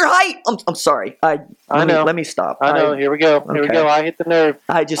hell with your height! I'm sorry. I know. Let me stop. I know. Here we go. Here we go. I hit the nerve.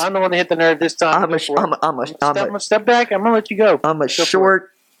 I'm the one that hit the nerve this time. Step back. I'm gonna let you go. I'm a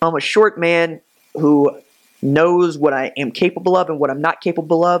short man who knows what I am capable of and what I'm not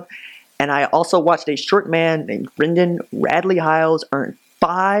capable of. And I also watched a short man named Brendan Radley Hiles earn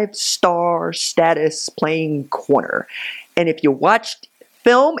 5-star status playing corner. And if you watched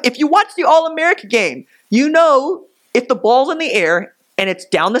film, if you watched the All-America game, you know if the ball's in the air and it's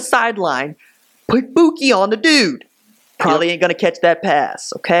down the sideline, put Buki on the dude. Probably ain't going to catch that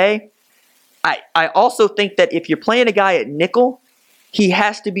pass, okay? I also think that if you're playing a guy at nickel, he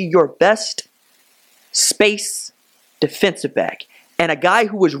has to be your best space defensive back. And a guy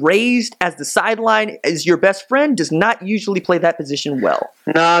who was raised as the sideline as your best friend does not usually play that position well.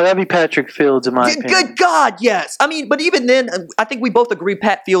 No, that'd be Patrick Fields in my opinion. Good God, yes. I mean, but even then, I think we both agree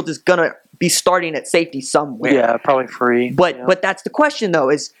Pat Fields is going to be starting at safety somewhere. Yeah, probably free. But that's the question,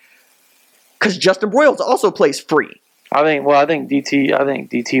 though, is because Justin Broyles also plays free. I think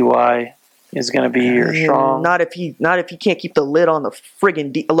DTY is going to be here strong. Not if he can't keep the lid on the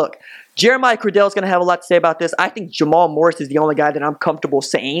friggin' look. Jeremiah Cradell is going to have a lot to say about this. I think Jamal Morris is the only guy that I'm comfortable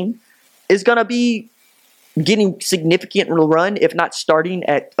saying is going to be getting significant run, if not starting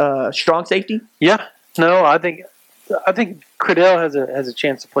at strong safety. Yeah, no, I think Cradell has a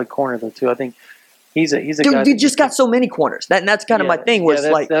chance to play corner though too. I think he's a dude. Guy you just got so many corners. That's kind of my thing. Was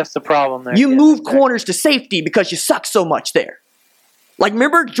that's the problem there. You move corners to safety because you suck so much there. Like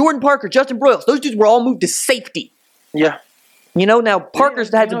remember Jordan Parker, Justin Broyles, those dudes were all moved to safety. Yeah. Now Parker's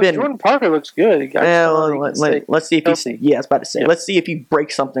hasn't been. Jordan Parker looks good. Let's see if he. Yeah, I was about to say. Yeah. Let's see if he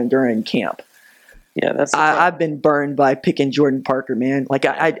breaks something during camp. Yeah, that's. I've been burned by picking Jordan Parker, man. Like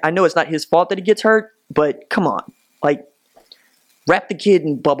I know it's not his fault that he gets hurt, but come on, like wrap the kid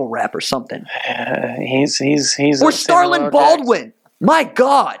in bubble wrap or something. He's. Or Starlin Baldwin. My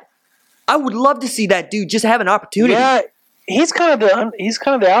God, I would love to see that dude just have an opportunity. Yeah. he's kind of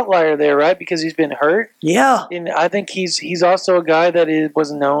the outlier there, right? Because he's been hurt. Yeah. And I think he's also a guy that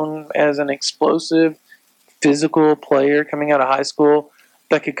was known as an explosive, physical player coming out of high school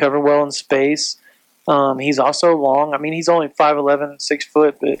that could cover well in space. He's also long. I mean, he's only 5'11", 6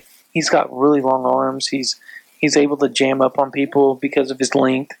 foot, but he's got really long arms. He's able to jam up on people because of his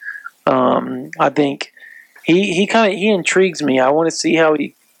length. I think he intrigues me. I want to see how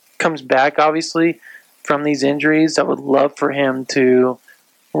he comes back, obviously, from these injuries. I would love for him to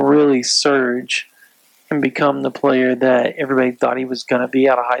really surge and become the player that everybody thought he was going to be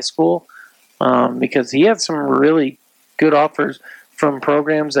out of high school, because he had some really good offers from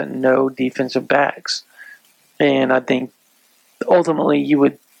programs that know defensive backs. And I think ultimately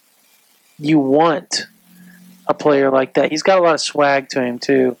you want a player like that. He's got a lot of swag to him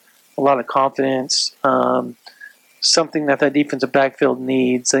too, a lot of confidence, something that defensive backfield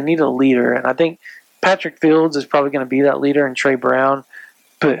needs. They need a leader, and I think Patrick Fields is probably going to be that leader, and Trey Brown.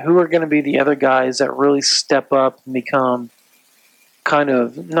 But who are going to be the other guys that really step up and become kind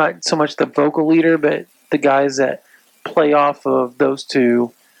of not so much the vocal leader, but the guys that play off of those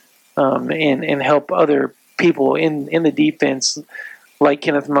two, and help other people in the defense, like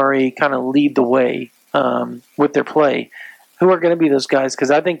Kenneth Murray, kind of lead the way with their play? Who are going to be those guys?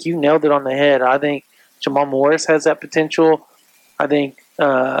 Because I think you nailed it on the head. I think Jamal Morris has that potential. I think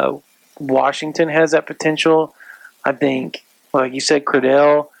Washington has that potential. I think, like you said,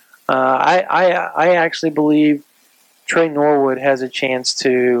 Cradell. I actually believe Trey Norwood has a chance to.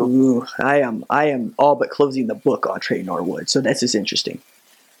 Ooh, I am all but closing the book on Trey Norwood, so this is interesting.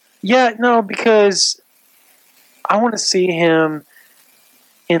 Yeah, no, because I want to see him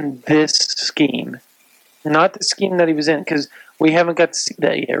in this scheme, not the scheme that he was in, because we haven't got to see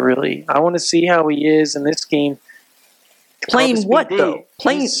that yet, really. I want to see how he is in this scheme. Playing what, though?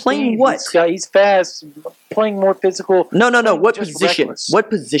 Playing what? He's fast, playing more physical. No. What just position? reckless. What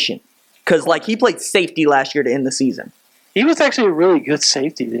position? Because, he played safety last year to end the season. He was actually a really good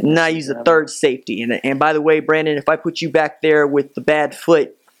safety. Now he's a third safety. And by the way, Brandon, if I put you back there with the bad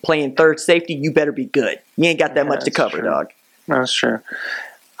foot playing third safety, you better be good. You ain't got that much to cover, true. dog. That's true.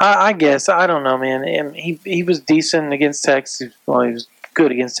 I guess. I don't know, man. And he was decent against Texas. Well, he was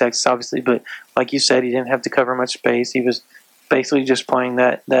good against Texas, obviously. But like you said, he didn't have to cover much space. He was basically just playing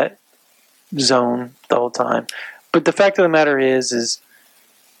that zone the whole time. But the fact of the matter is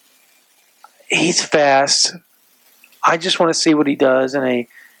he's fast. I just want to see what he does in a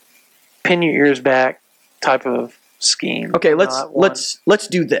pin your ears back type of scheme. Okay, let's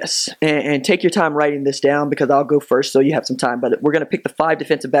do this and take your time writing this down, because I'll go first so you have some time. But we're going to pick the 5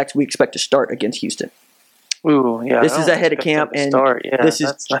 defensive backs we expect to start against Houston. Ooh, yeah. This is ahead of camp, and this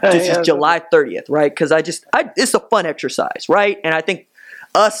is July 30th, right? Because it's a fun exercise, right? And I think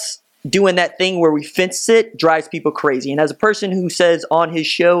us doing that thing where we fence it drives people crazy. And as a person who says on his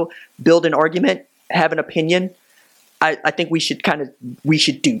show, build an argument, have an opinion, I think we should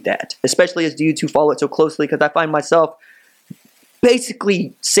do that, especially as dudes who follow it so closely, because I find myself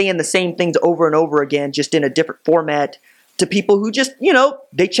basically saying the same things over and over again, just in a different format, to people who just,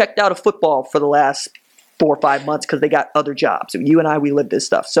 they checked out of football for the last 4 or 5 months because they got other jobs. So you and I, we live this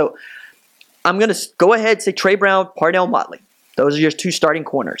stuff. So I'm going to go ahead and say Trey Brown, Parnell Motley. Those are your 2 starting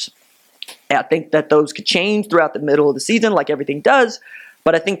corners. And I think that those could change throughout the middle of the season like everything does,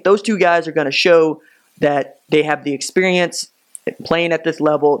 but I think those 2 guys are going to show that they have the experience playing at this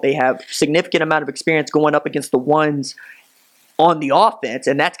level. They have significant amount of experience going up against the ones on the offense,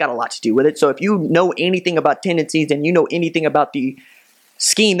 and that's got a lot to do with it. So if you know anything about tendencies and you know anything about the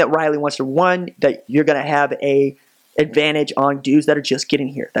scheme that Riley wants to run, that you're going to have a advantage on dudes that are just getting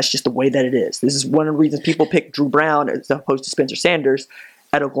here. That's just the way that it is. This is one of the reasons people pick Drew Brown as opposed to Spencer Sanders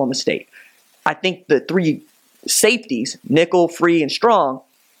at Oklahoma State. I think the 3 safeties, nickel, free, and strong,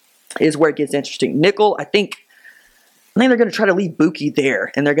 is where it gets interesting. Nickel, I think they're going to try to leave Buki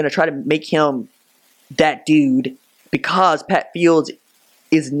there, and they're going to try to make him that dude because Pat Fields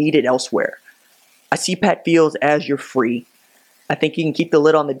is needed elsewhere. I see Pat Fields as your free. I think you can keep the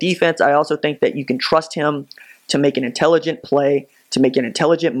lid on the defense. I also think that you can trust him to make an intelligent play, to make an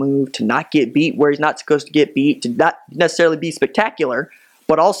intelligent move, to not get beat where he's not supposed to get beat, to not necessarily be spectacular,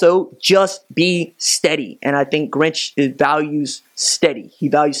 but also just be steady. And I think Grinch values steady. He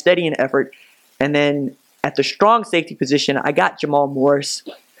values steady and effort. And then at the strong safety position, I got Jamal Morris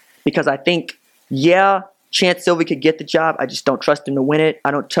because I think, Chance Sylvie could get the job. I just don't trust him to win it.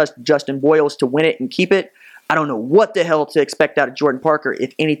 I don't trust Justin Boyles to win it and keep it. I don't know what the hell to expect out of Jordan Parker,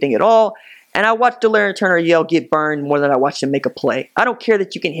 if anything at all. And I watched Delarrin Turner Yell get burned more than I watched him make a play. I don't care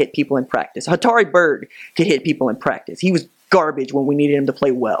that you can hit people in practice. Hatari Bird could hit people in practice. He was garbage when we needed him to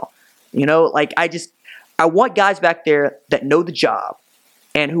play well. I I want guys back there that know the job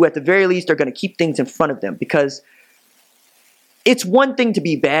and who at the very least are going to keep things in front of them, because it's one thing to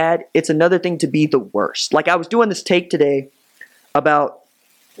be bad. It's another thing to be the worst. Like, I was doing this take today about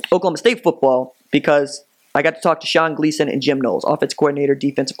Oklahoma State football because I got to talk to Sean Gleason and Jim Knowles, offensive coordinator,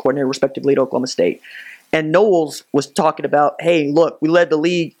 defensive coordinator, respectively, at Oklahoma State. And Knowles was talking about, hey, look, we led the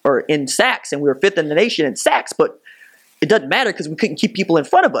league in sacks, and we were 5th in the nation in sacks, but it doesn't matter because we couldn't keep people in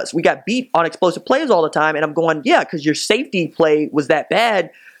front of us. We got beat on explosive plays all the time. And I'm going, yeah, because your safety play was that bad.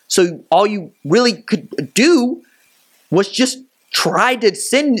 So all you really could do was just try to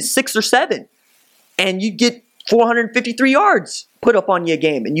send 6 or 7, and you'd get 453 yards put up on you a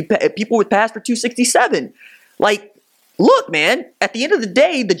game, and people would pass for 267. Like, look, man, at the end of the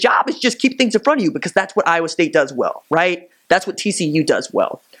day, the job is just keep things in front of you, because that's what Iowa State does well, right? That's what TCU does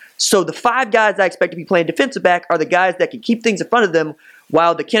well. So the 5 guys I expect to be playing defensive back are the guys that can keep things in front of them,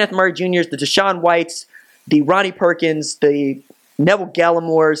 while the Kenneth Murray Jr.'s, the Deshaun Whites, the Ronnie Perkins, the Neville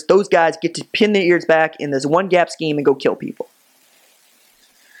Gallimores, those guys get to pin their ears back in this one-gap scheme and go kill people.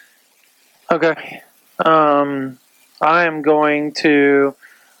 Okay. I am going to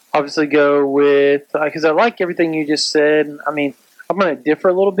obviously go with, because I like everything you just said. I mean, I'm going to differ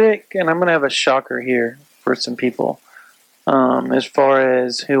a little bit, and I'm going to have a shocker here for some people. As far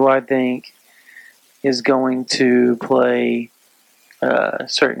as who I think is going to play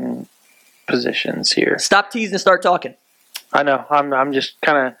certain positions here. Stop teasing and start talking. I know. I'm just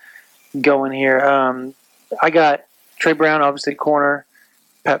kind of going here. I got Trey Brown, obviously corner.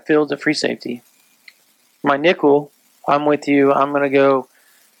 Pat Fields, a free safety. My nickel, I'm with you. I'm going to go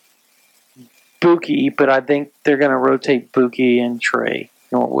Buki, but I think they're going to rotate Buki and Trey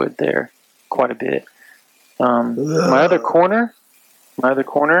Norwood there quite a bit. My other corner,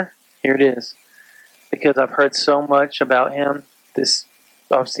 here it is. Because I've heard so much about him this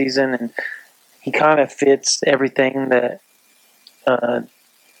offseason, and he kind of fits everything that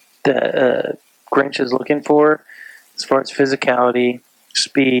Grinch is looking for as far as physicality,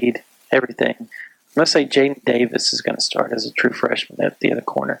 speed, everything. I'm going to say Jaden Davis is going to start as a true freshman at the other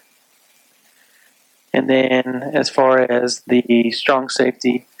corner. And then as far as the strong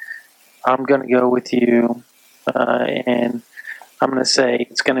safety, I'm going to go with you, and I'm going to say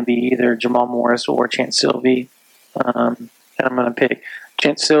it's going to be either Jamal Morris or Chance Sylvie. And I'm going to pick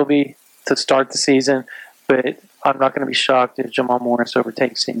Chance Sylvie to start the season, but I'm not going to be shocked if Jamal Morris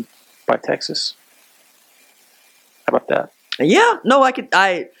overtakes him by Texas. How about that? Yeah, no,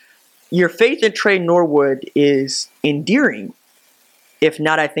 your faith in Trey Norwood is endearing, if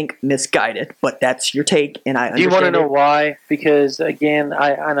not, I think, misguided. But that's your take, and I understand. Do you want to know why? Because again,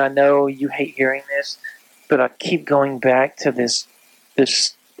 I know you hate hearing this, but I keep going back to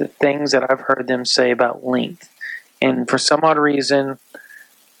the things that I've heard them say about length, and for some odd reason,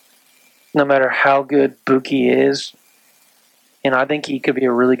 no matter how good Buki is, and I think he could be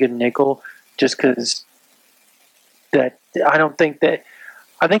a really good nickel, just because that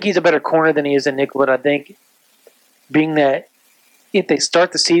I think he's a better corner than he is a nickel, but I think being that if they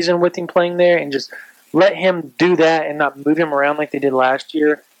start the season with him playing there and just let him do that and not move him around like they did last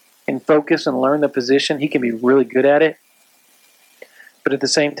year and focus and learn the position, he can be really good at it. But at the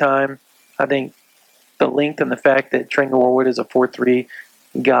same time, I think the length and the fact that Trey Norwood is a 4.3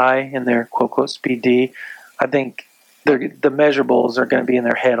 guy and their quote-unquote speed D, I think the measurables are going to be in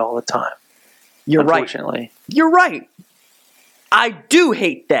their head all the time. You're right. You're right. I do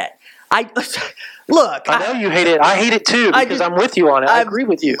hate that. Look. I know you hate it. I hate it too because I'm with you on it. I agree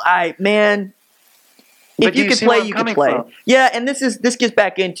with you. Man, if you can play, you can play. Yeah, and this gets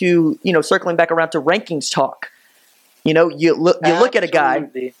back into, circling back around to rankings talk. You look at a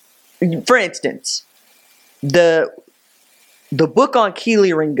guy. For instance, the book on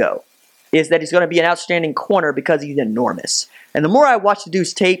Keely Ringo is that he's going to be an outstanding corner because he's enormous. And the more I watch the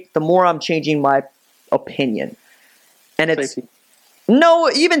dude's tape, the more I'm changing my opinion. And it's no,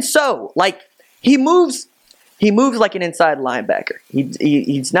 even so, like he moves like an inside linebacker.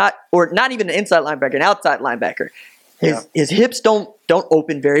 He's not, or not even an inside linebacker, an outside linebacker. His hips don't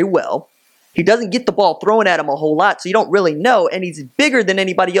open very well. He doesn't get the ball thrown at him a whole lot, so you don't really know. And he's bigger than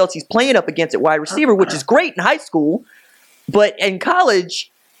anybody else he's playing up against at wide receiver, which is great in high school. But in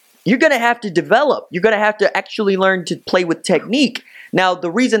college, you're going to have to develop. You're going to have to actually learn to play with technique. Now, the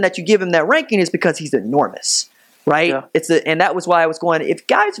reason that you give him that ranking is because he's enormous, right? Yeah. And that was why I was going, if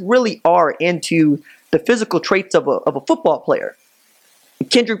guys really are into the physical traits of a football player,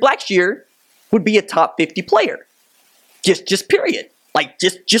 Kendrick Blackshear would be a top 50 player. Just period. Like,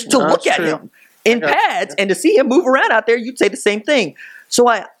 just to look at him in pads and to see him move around out there, you'd say the same thing. So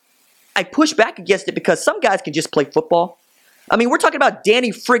I push back against it because some guys can just play football. I mean, we're talking about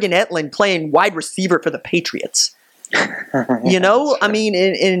Danny friggin' Etling playing wide receiver for the Patriots. You know, I mean,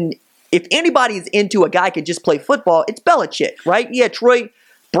 and if anybody's into a guy who can just play football, it's Belichick, right? He had Troy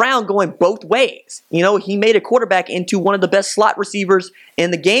Brown going both ways. You know, he made a quarterback into one of the best slot receivers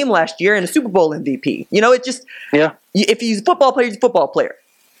in the game last year and a Super Bowl MVP. You know, it just, if he's a football player, he's a football player.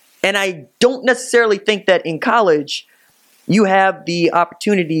 And I don't necessarily think that in college you have the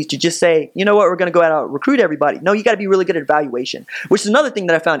opportunities to just say, you know what, we're going to go out and recruit everybody. No, you got to be really good at evaluation, which is another thing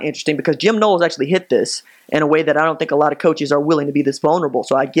that I found interesting because Jim Knowles actually hit this in a way that I don't think a lot of coaches are willing to be this vulnerable.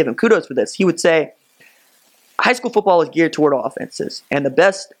 So I give him kudos for this. He would say, high school football is geared toward offenses, and the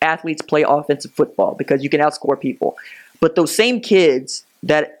best athletes play offensive football because you can outscore people. But those same kids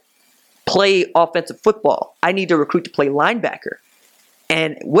that play offensive football, I need to recruit to play linebacker.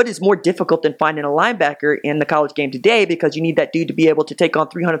 And what is more difficult than finding a linebacker in the college game today, because you need that dude to be able to take on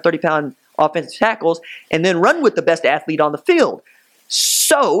 330-pound offensive tackles and then run with the best athlete on the field.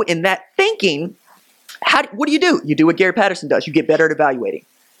 So in that thinking, what do? You do what Gary Patterson does. You get better at evaluating.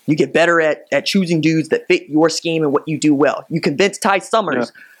 You get better at choosing dudes that fit your scheme and what you do well. You convince Ty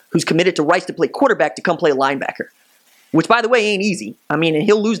Summers, who's committed to Rice to play quarterback, to come play linebacker, which, by the way, ain't easy. I mean, and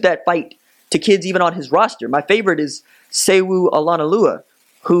he'll lose that fight to kids even on his roster. My favorite is Sewu Alanalua,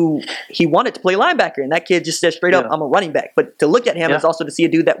 who he wanted to play linebacker, and that kid just said straight up, I'm a running back. But to look at him is also to see a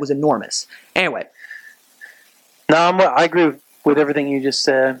dude that was enormous. Anyway. No, I agree with everything you just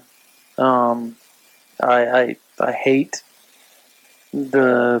said. I hate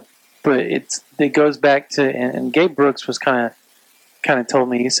but it goes back to, and Gabe Brooks was kind of told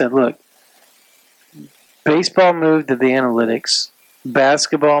me, he said, look, baseball moved to the analytics,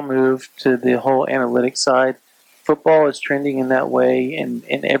 basketball moved to the whole analytics side. Football is trending in that way, and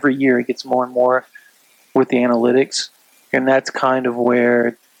every year it gets more and more with the analytics, and that's kind of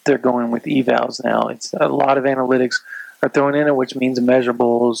where they're going with evals now. It's a lot of analytics are thrown in it, which means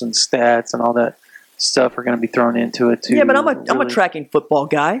measurables and stats and all that stuff are going to be thrown into it too. Yeah, but I'm a tracking football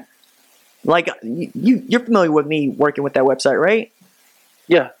guy. Like you're familiar with me working with that website, right?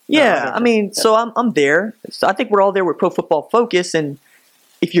 Yeah. Yeah, I mean, so I'm there. So I think we're all there with Pro Football Focus, and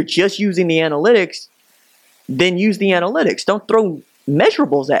if you're just using the analytics, then use the analytics. Don't throw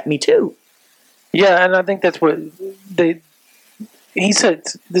measurables at me too. Yeah, and I think that's what he said.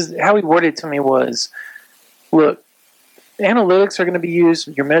 How he worded it to me was, look, analytics are going to be used,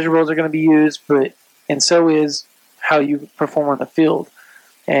 your measurables are going to be used, and so is how you perform on the field.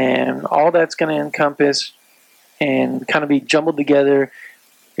 And all that's going to encompass and kind of be jumbled together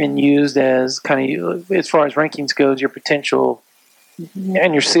and used as kind of, as far as rankings goes, your potential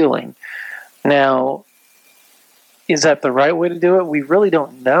and your ceiling. Now, is that the right way to do it? We really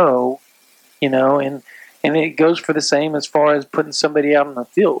don't know, and it goes for the same as far as putting somebody out on the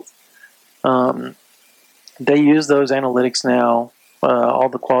field. They use those analytics now. All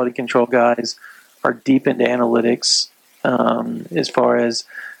the quality control guys are deep into analytics as far as,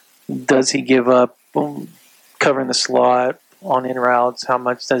 does he give up covering the slot on in routes? How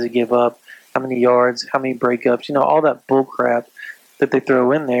much does he give up? How many yards? How many breakups? All that bull crap that they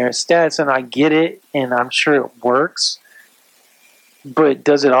throw in there. Stats, and I get it, and I'm sure it works. But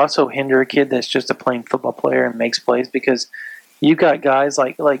does it also hinder a kid that's just a plain football player and makes plays? Because you got guys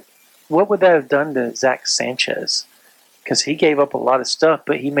like what would that have done to Zach Sanchez? Because he gave up a lot of stuff,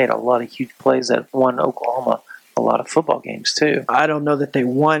 but he made a lot of huge plays that won Oklahoma a lot of football games too. I don't know that they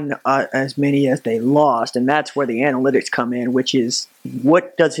won as many as they lost, and that's where the analytics come in, which is,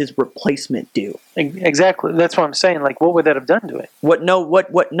 what does his replacement do? Exactly. That's what I'm saying. Like, what would that have done to it?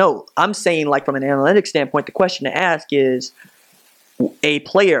 No. I'm saying, like, from an analytics standpoint, the question to ask is, a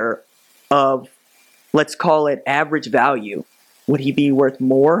player of, let's call it average value, would he be worth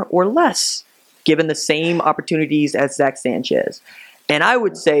more or less given the same opportunities as Zach Sanchez? And I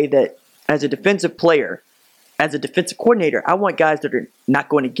would say that as a defensive player, as a defensive coordinator, I want guys that are not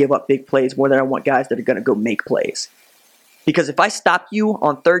going to give up big plays more than I want guys that are going to go make plays. Because if I stop you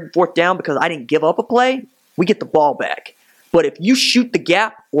on 3rd and 4th down because I didn't give up a play, we get the ball back. But if you shoot the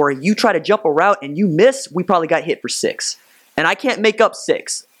gap or you try to jump a route and you miss, we probably got hit for 6. And I can't make up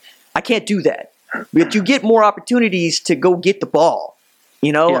 6. I can't do that. But you get more opportunities to go get the ball,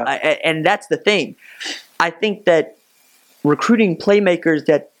 and that's the thing. I think that recruiting playmakers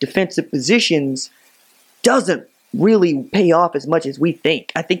at defensive positions doesn't really pay off as much as we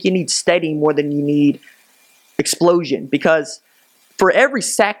think. I think you need steady more than you need explosion, because for every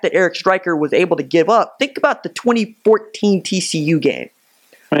sack that Eric Stryker was able to give up, think about the 2014 TCU game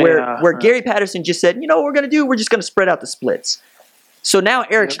where Gary Patterson just said, what we're going to do? We're just going to spread out the splits. So now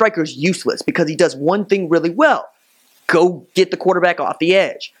Eric Stryker is useless because he does one thing really well. Go get the quarterback off the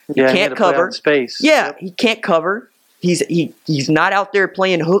edge. He can't cover. Space. Yeah, he can't cover. He's not out there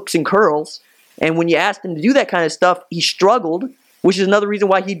playing hooks and curls. And when you asked him to do that kind of stuff, he struggled, which is another reason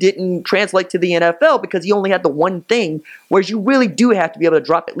why he didn't translate to the NFL, because he only had the one thing, whereas you really do have to be able to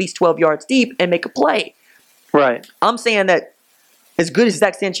drop at least 12 yards deep and make a play. Right. I'm saying that as good as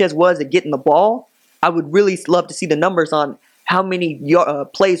Zach Sanchez was at getting the ball, I would really love to see the numbers on how many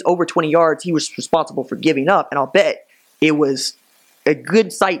plays over 20 yards he was responsible for giving up, and I'll bet it was a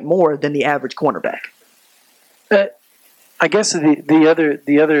good sight more than the average cornerback. I guess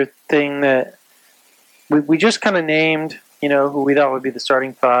the other thing that we just kind of named, who we thought would be the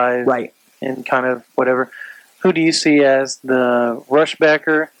starting five, Right. and kind of whatever. Who do you see as the rush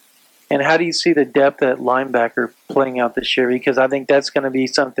backer, and how do you see the depth at linebacker playing out this year? Because I think that's going to be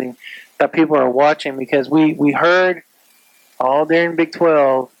something that people are watching, because we heard all during Big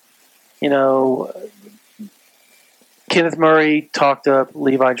 12, Kenneth Murray talked up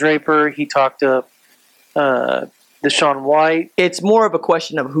Levi Draper. He talked up Deshaun White. It's more of a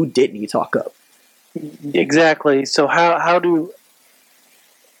question of who didn't he talk up. Exactly. So how do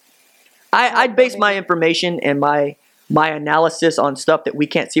I'd base my information and my analysis on stuff that we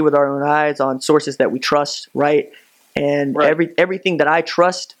can't see with our own eyes, on sources that we trust, right? And Right. everything that I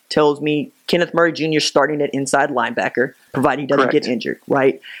trust tells me Kenneth Murray Jr. starting at inside linebacker, providing he doesn't Correct. get injured,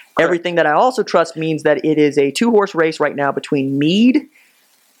 right? Everything that I also trust means that it is a two-horse race right now between Meade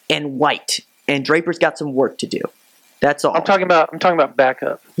and White, and Draper's got some work to do. That's all. I'm talking about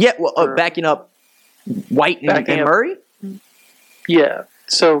backup. Yeah, well, backing up White and Backing up. Murray. Yeah.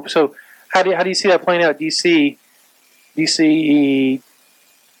 So how do you see that playing out? Do you see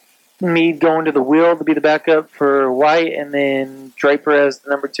Meade going to the wheel to be the backup for White, and then Draper as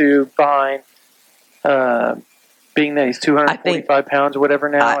the number 2 behind, being that he's 245 pounds or whatever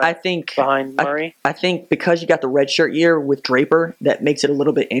now? I think behind Murray. I think because you got the redshirt year with Draper, that makes it a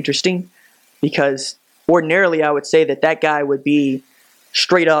little bit interesting, because ordinarily I would say that guy would be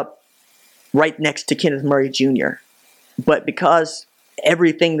straight up right next to Kenneth Murray Jr. But because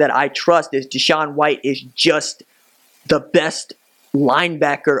everything that I trust is Deshaun White is just the best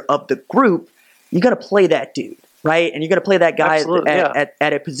linebacker of the group, you got to play that dude, right? And you got to play that guy Absolutely,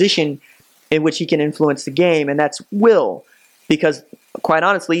 at a position in which he can influence the game, and that's will. Because quite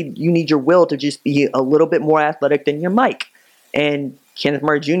honestly, you need your will to just be a little bit more athletic than your Mike. And Kenneth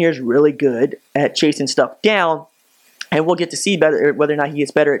Murray Jr. is really good at chasing stuff down, and we'll get to see better whether or not he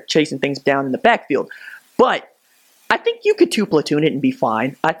gets better at chasing things down in the backfield. But I think you could 2-platoon it and be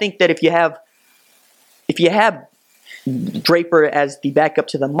fine. I think that if you have Draper as the backup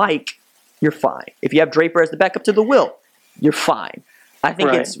to the Mike, you're fine. If you have Draper as the backup to the Will, you're fine. I think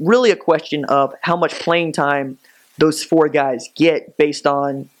Right. it's really a question of how much playing time those 4 guys get based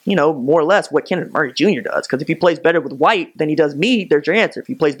on, more or less what Kenneth Murray Jr. does. Because if he plays better with White than he does me, there's your answer. If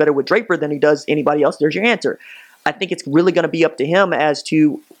he plays better with Draper than he does anybody else, there's your answer. I think it's really going to be up to him as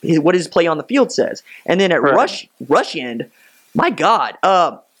to what his play on the field says. And then at Right. rush end, my God,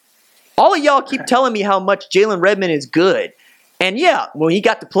 all of y'all keep telling me how much Jalen Redmond is good. And yeah, when he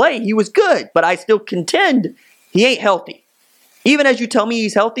got to play, he was good. But I still contend he ain't healthy. Even as you tell me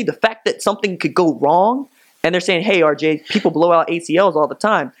he's healthy, the fact that something could go wrong, and they're saying, hey, RJ, people blow out ACLs all the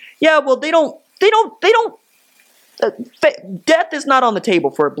time. Yeah, well, they don't. Death is not on the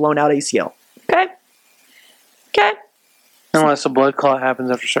table for a blown out ACL. Okay? Unless a blood clot happens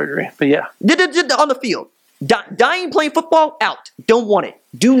after surgery. But yeah. On the field. Dying playing football, out. Don't want it.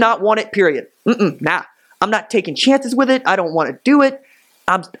 Do not want it, period. Nah. I'm not taking chances with it. I don't want to do it.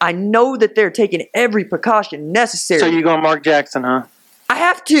 I know that they're taking every precaution necessary. So you going Mark Jackson, huh? I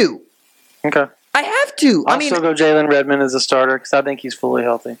have to. Okay. I have to. I'll still go Jalen Redmond as a starter because I think he's fully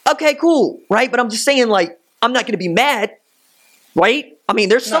healthy. Okay, cool, right? But I'm just saying, I'm not going to be mad, right? I mean,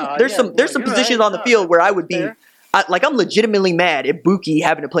 there's some positions on the field where I would be, I'm legitimately mad at Buki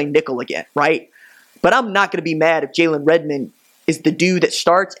having to play nickel again, right? But I'm not going to be mad if Jalen Redmond is the dude that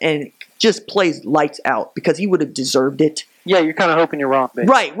starts and just plays lights out, because he would have deserved it. Yeah, you're kind of hoping you're wrong,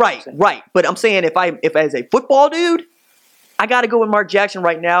 basically. Right. But I'm saying if as a football dude, I got to go with Mark Jackson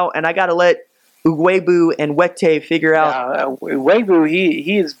right now, and I got to let Ugwebu and Wete figure out. Ugwebu,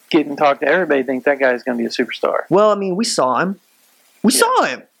 he is getting talked to. Everybody thinks that guy is going to be a superstar. Well, I mean, we saw him. We saw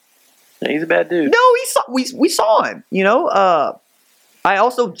him. Yeah, he's a bad dude. No, we saw him. I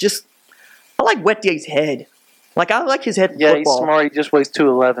also I like Wete's head. I like his head for yeah, football. he's smart. He just weighs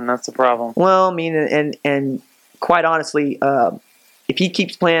 211. That's the problem. Well, I mean, and quite honestly, if he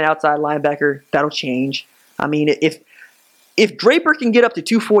keeps playing outside linebacker, that'll change. I mean, if Draper can get up to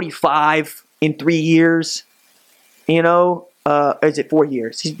 245 in 3 years, is it 4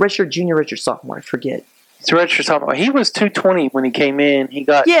 years? He's redshirt junior, redshirt sophomore. I forget. It's a redshirt sophomore. He was 220 when he came in. He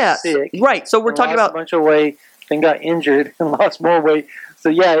got sick. Right. So we're talking lost about a bunch of weight. then got injured and lost more weight. So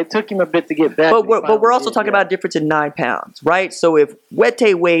yeah, it took him a bit to get back. But we're also talking about a difference in 9 pounds, right? So if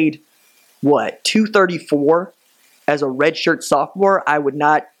Wete weighed, 234 as a redshirt sophomore, I would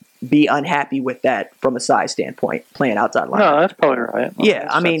not be unhappy with that from a size standpoint, playing outside linebacker. No, that's probably right. Well,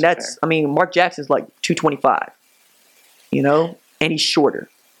 Yeah, Mark Jackson's like 225, and he's shorter.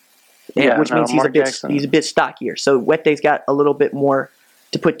 Which means he's a bit stockier. So Wete's got a little bit more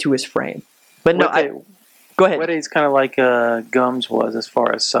to put to his frame. But no, go ahead. Wete's kind of like Gums was as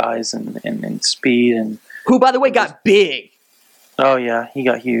far as size and speed. And who, by the way, got big. Oh, yeah, he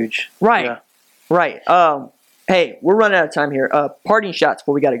got huge. Right, yeah. Right. Hey, we're running out of time here. Parting shots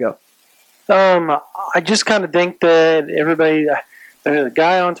before we got to go. I just kind of think that everybody, there's a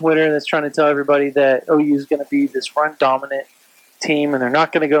guy on Twitter that's trying to tell everybody that OU is going to be this run-dominant team and they're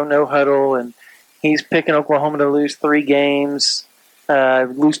not going to go no huddle, and he's picking Oklahoma to lose 3 games,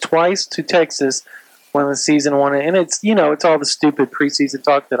 lose twice to Texas when the season won it. And it's, it's all the stupid preseason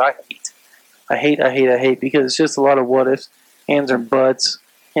talk that I hate because it's just a lot of what ifs, ands, or buts,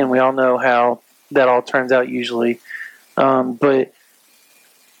 and we all know how that all turns out usually. But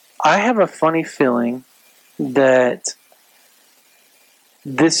I have a funny feeling that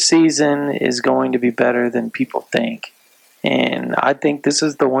this season is going to be better than people think. And I think this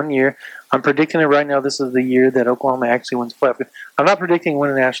is the one year. I'm predicting it right now. This is the year that Oklahoma actually wins playoff game. I'm not predicting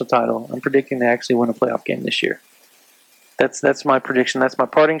win a national title. I'm predicting they actually win a playoff game this year. That's my prediction. That's my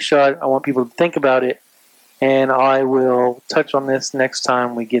parting shot. I want people to think about it. And I will touch on this next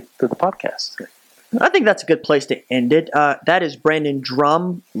time we get to the podcast. I think that's a good place to end it. That is Brandon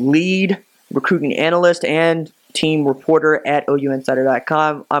Drum, lead recruiting analyst and team reporter at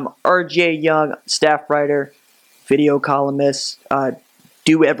OUinsider.com. I'm RJ Young, staff writer, video columnist.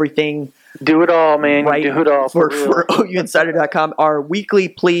 Do everything. Do it all, man. Right, do it all for OUinsider.com. Our weekly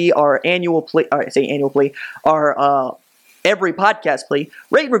plea, our annual plea, our every podcast plea.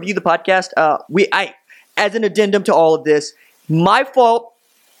 Rate and review the podcast. As an addendum to all of this, my fault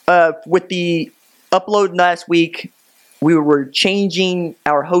with the upload last week. We were changing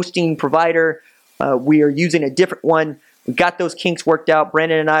our hosting provider. We are using a different one. We got those kinks worked out.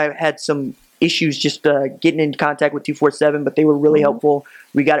 Brandon and I had some issues just getting in contact with 247, but they were really helpful.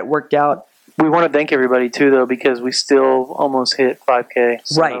 We got it worked out. We want to thank everybody, too, though, because we still almost hit 5K.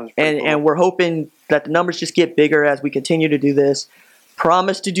 So right, and we're hoping that the numbers just get bigger as we continue to do this.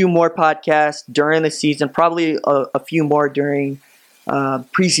 Promise to do more podcasts during the season, probably a few more during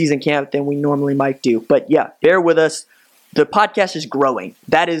preseason camp than we normally might do. But yeah, bear with us. The podcast is growing.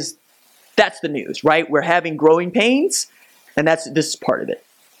 That's the news, right? We're having growing pains, and this is part of it.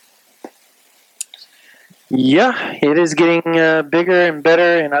 Yeah, it is getting bigger and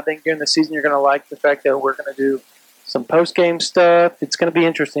better, and I think during the season you're going to like the fact that we're going to do some post-game stuff. It's going to be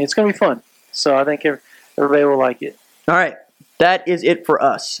interesting. It's going to be fun. So I think everybody will like it. All right. That is it for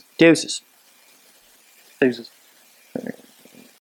us. Deuces. Deuces. All right.